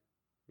anyway.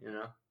 You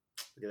know,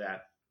 look at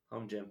that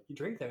home gym. You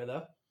drink there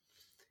though.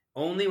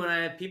 Only when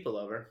I have people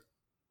over,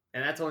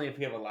 and that's only if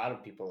we have a lot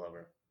of people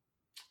over.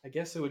 I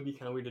guess it would be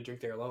kind of weird to drink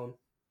there alone.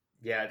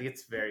 Yeah, I think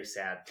it's very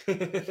sad.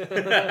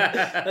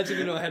 That's if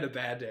you know I had a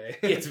bad day.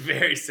 It's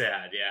very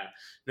sad, yeah.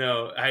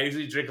 No, I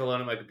usually drink alone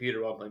on my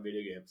computer while playing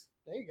video games.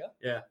 There you go.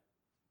 Yeah.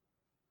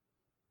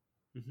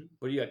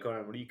 What do you got going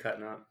on? What are you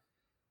cutting up?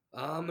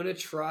 I'm gonna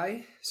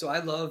try. So I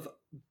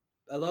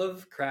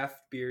love craft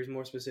beers,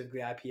 more specifically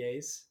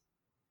IPAs.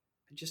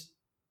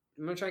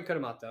 I'm gonna try and cut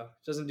them out though.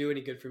 It doesn't do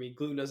any good for me.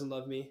 Gluten doesn't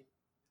love me.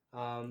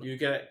 You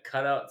gotta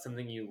cut out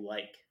something you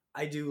like.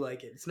 I do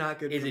like it. It's not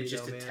good. Is for it me,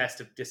 just though, a man. test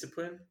of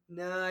discipline?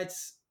 Nah,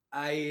 it's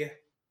I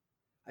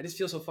just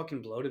feel so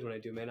fucking bloated when I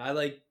do, man. I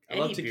love Any beer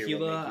will tequila.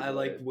 make you I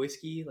like bloated.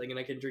 whiskey, and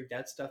I can drink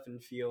that stuff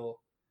and feel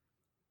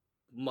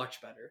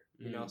much better.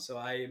 You know, so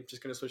I'm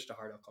just gonna switch to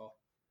hard alcohol.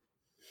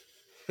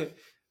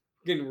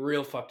 Getting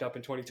real fucked up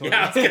in 2020.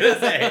 Yeah, I was gonna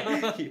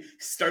say. You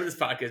started this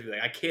podcast and be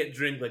like, I can't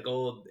drink like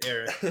old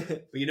Eric,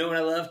 but you know what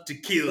I love?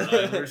 Tequila.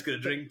 And we're just gonna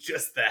drink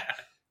just that.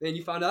 Man,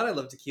 you found out I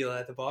love tequila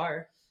at the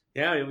bar.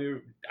 Yeah, I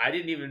mean, I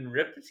didn't even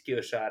rip a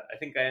tequila shot. I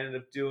think I ended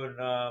up doing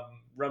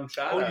rum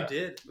shot. Oh, you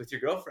did? With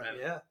your girlfriend.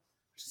 Yeah.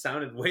 Which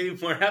sounded way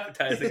more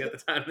appetizing at the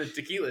time than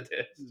tequila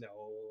did.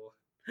 No.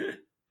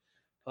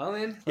 Well,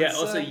 man. Yeah. let's,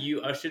 Also,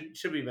 you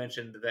should we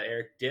mentioned that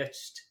Eric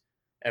ditched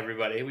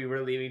everybody. We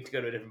were leaving to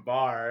go to a different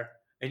bar,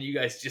 and you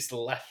guys just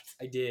left.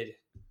 I did.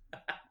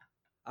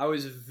 I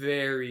was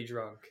very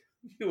drunk.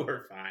 You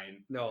were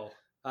fine. No,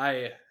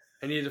 I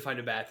needed to find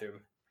a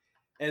bathroom,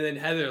 and then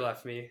Heather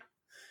left me.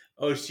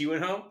 Oh, she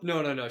went home?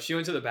 No. She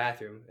went to the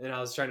bathroom, and I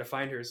was trying to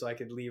find her so I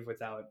could leave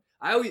without.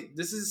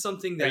 This is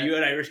something Are that you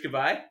an Irish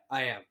goodbye?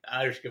 I am.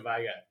 Irish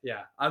goodbye guy.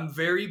 Yeah, I'm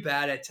very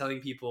bad at telling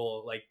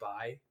people like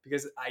bye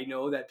because I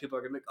know that people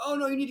are gonna be like, oh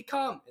no, you need to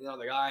come, and then I'm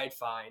like, all right,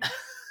 fine.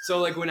 So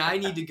like when I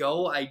need to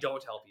go, I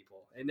don't tell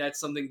people, and that's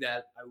something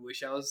that I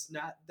wish I was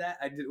not that.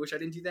 Wish I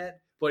didn't do that,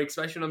 but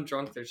especially when I'm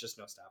drunk, there's just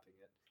no stopping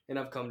it, and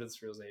I've come to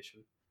this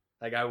realization.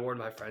 Like I warned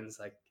my friends,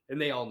 like,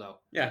 and they all know.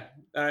 Yeah.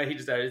 All right. He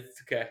just died.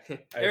 It's okay.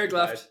 Eric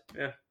left.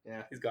 Yeah.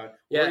 Yeah. He's gone.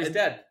 Yeah, Or he's and-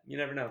 dead. You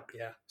never know.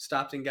 Yeah,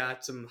 stopped and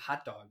got some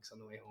hot dogs on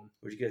the way home.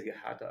 Where'd you guys get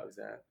hot dogs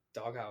at?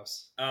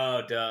 Doghouse.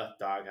 Oh, duh.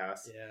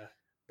 Doghouse.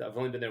 Yeah. I've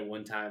only been there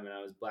one time, and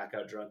I was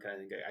blackout drunk, and I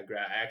think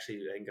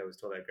I think I was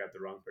told I grabbed the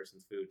wrong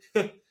person's food,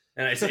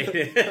 and I said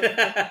it.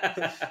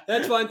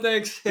 That's fine,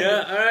 thanks.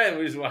 Yeah. All right.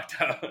 We just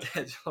walked out.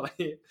 That's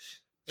funny.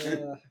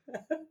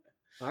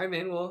 All right,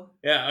 man. Well,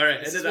 Yeah. All right.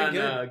 This Ended has on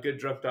been good. good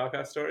drunk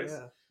doghouse stories.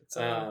 yeah. It's,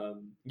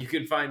 You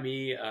can find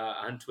me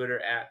on Twitter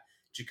at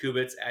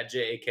Jakubitz at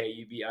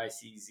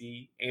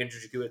JAKUBICZ. Andrew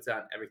Jakubitz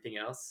on everything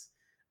else.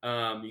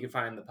 You can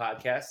find the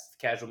podcast,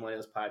 Casual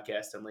Millennials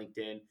Podcast, on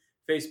LinkedIn,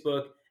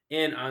 Facebook,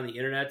 and on the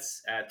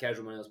internets at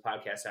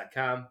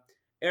casualmillennialspodcast.com.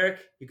 Eric,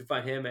 you can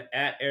find him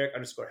at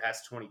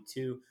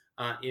Eric_Hass22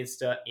 on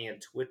Insta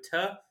and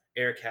Twitter.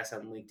 Eric Hass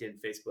on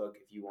LinkedIn, Facebook,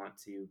 if you want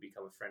to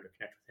become a friend or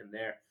connect with him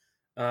there.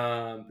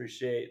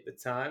 Appreciate the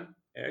time.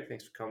 Eric,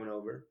 thanks for coming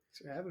over.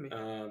 Thanks for having me.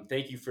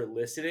 Thank you for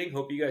listening.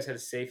 Hope you guys had a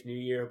safe new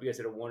year. Hope you guys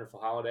had a wonderful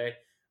holiday.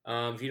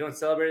 If you don't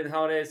celebrate the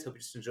holidays, hope you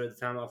just enjoyed the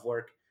time off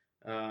work.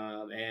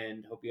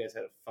 And hope you guys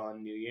had a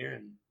fun new year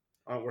and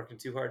aren't working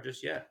too hard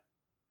just yet.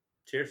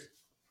 Cheers.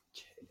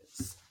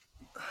 Cheers.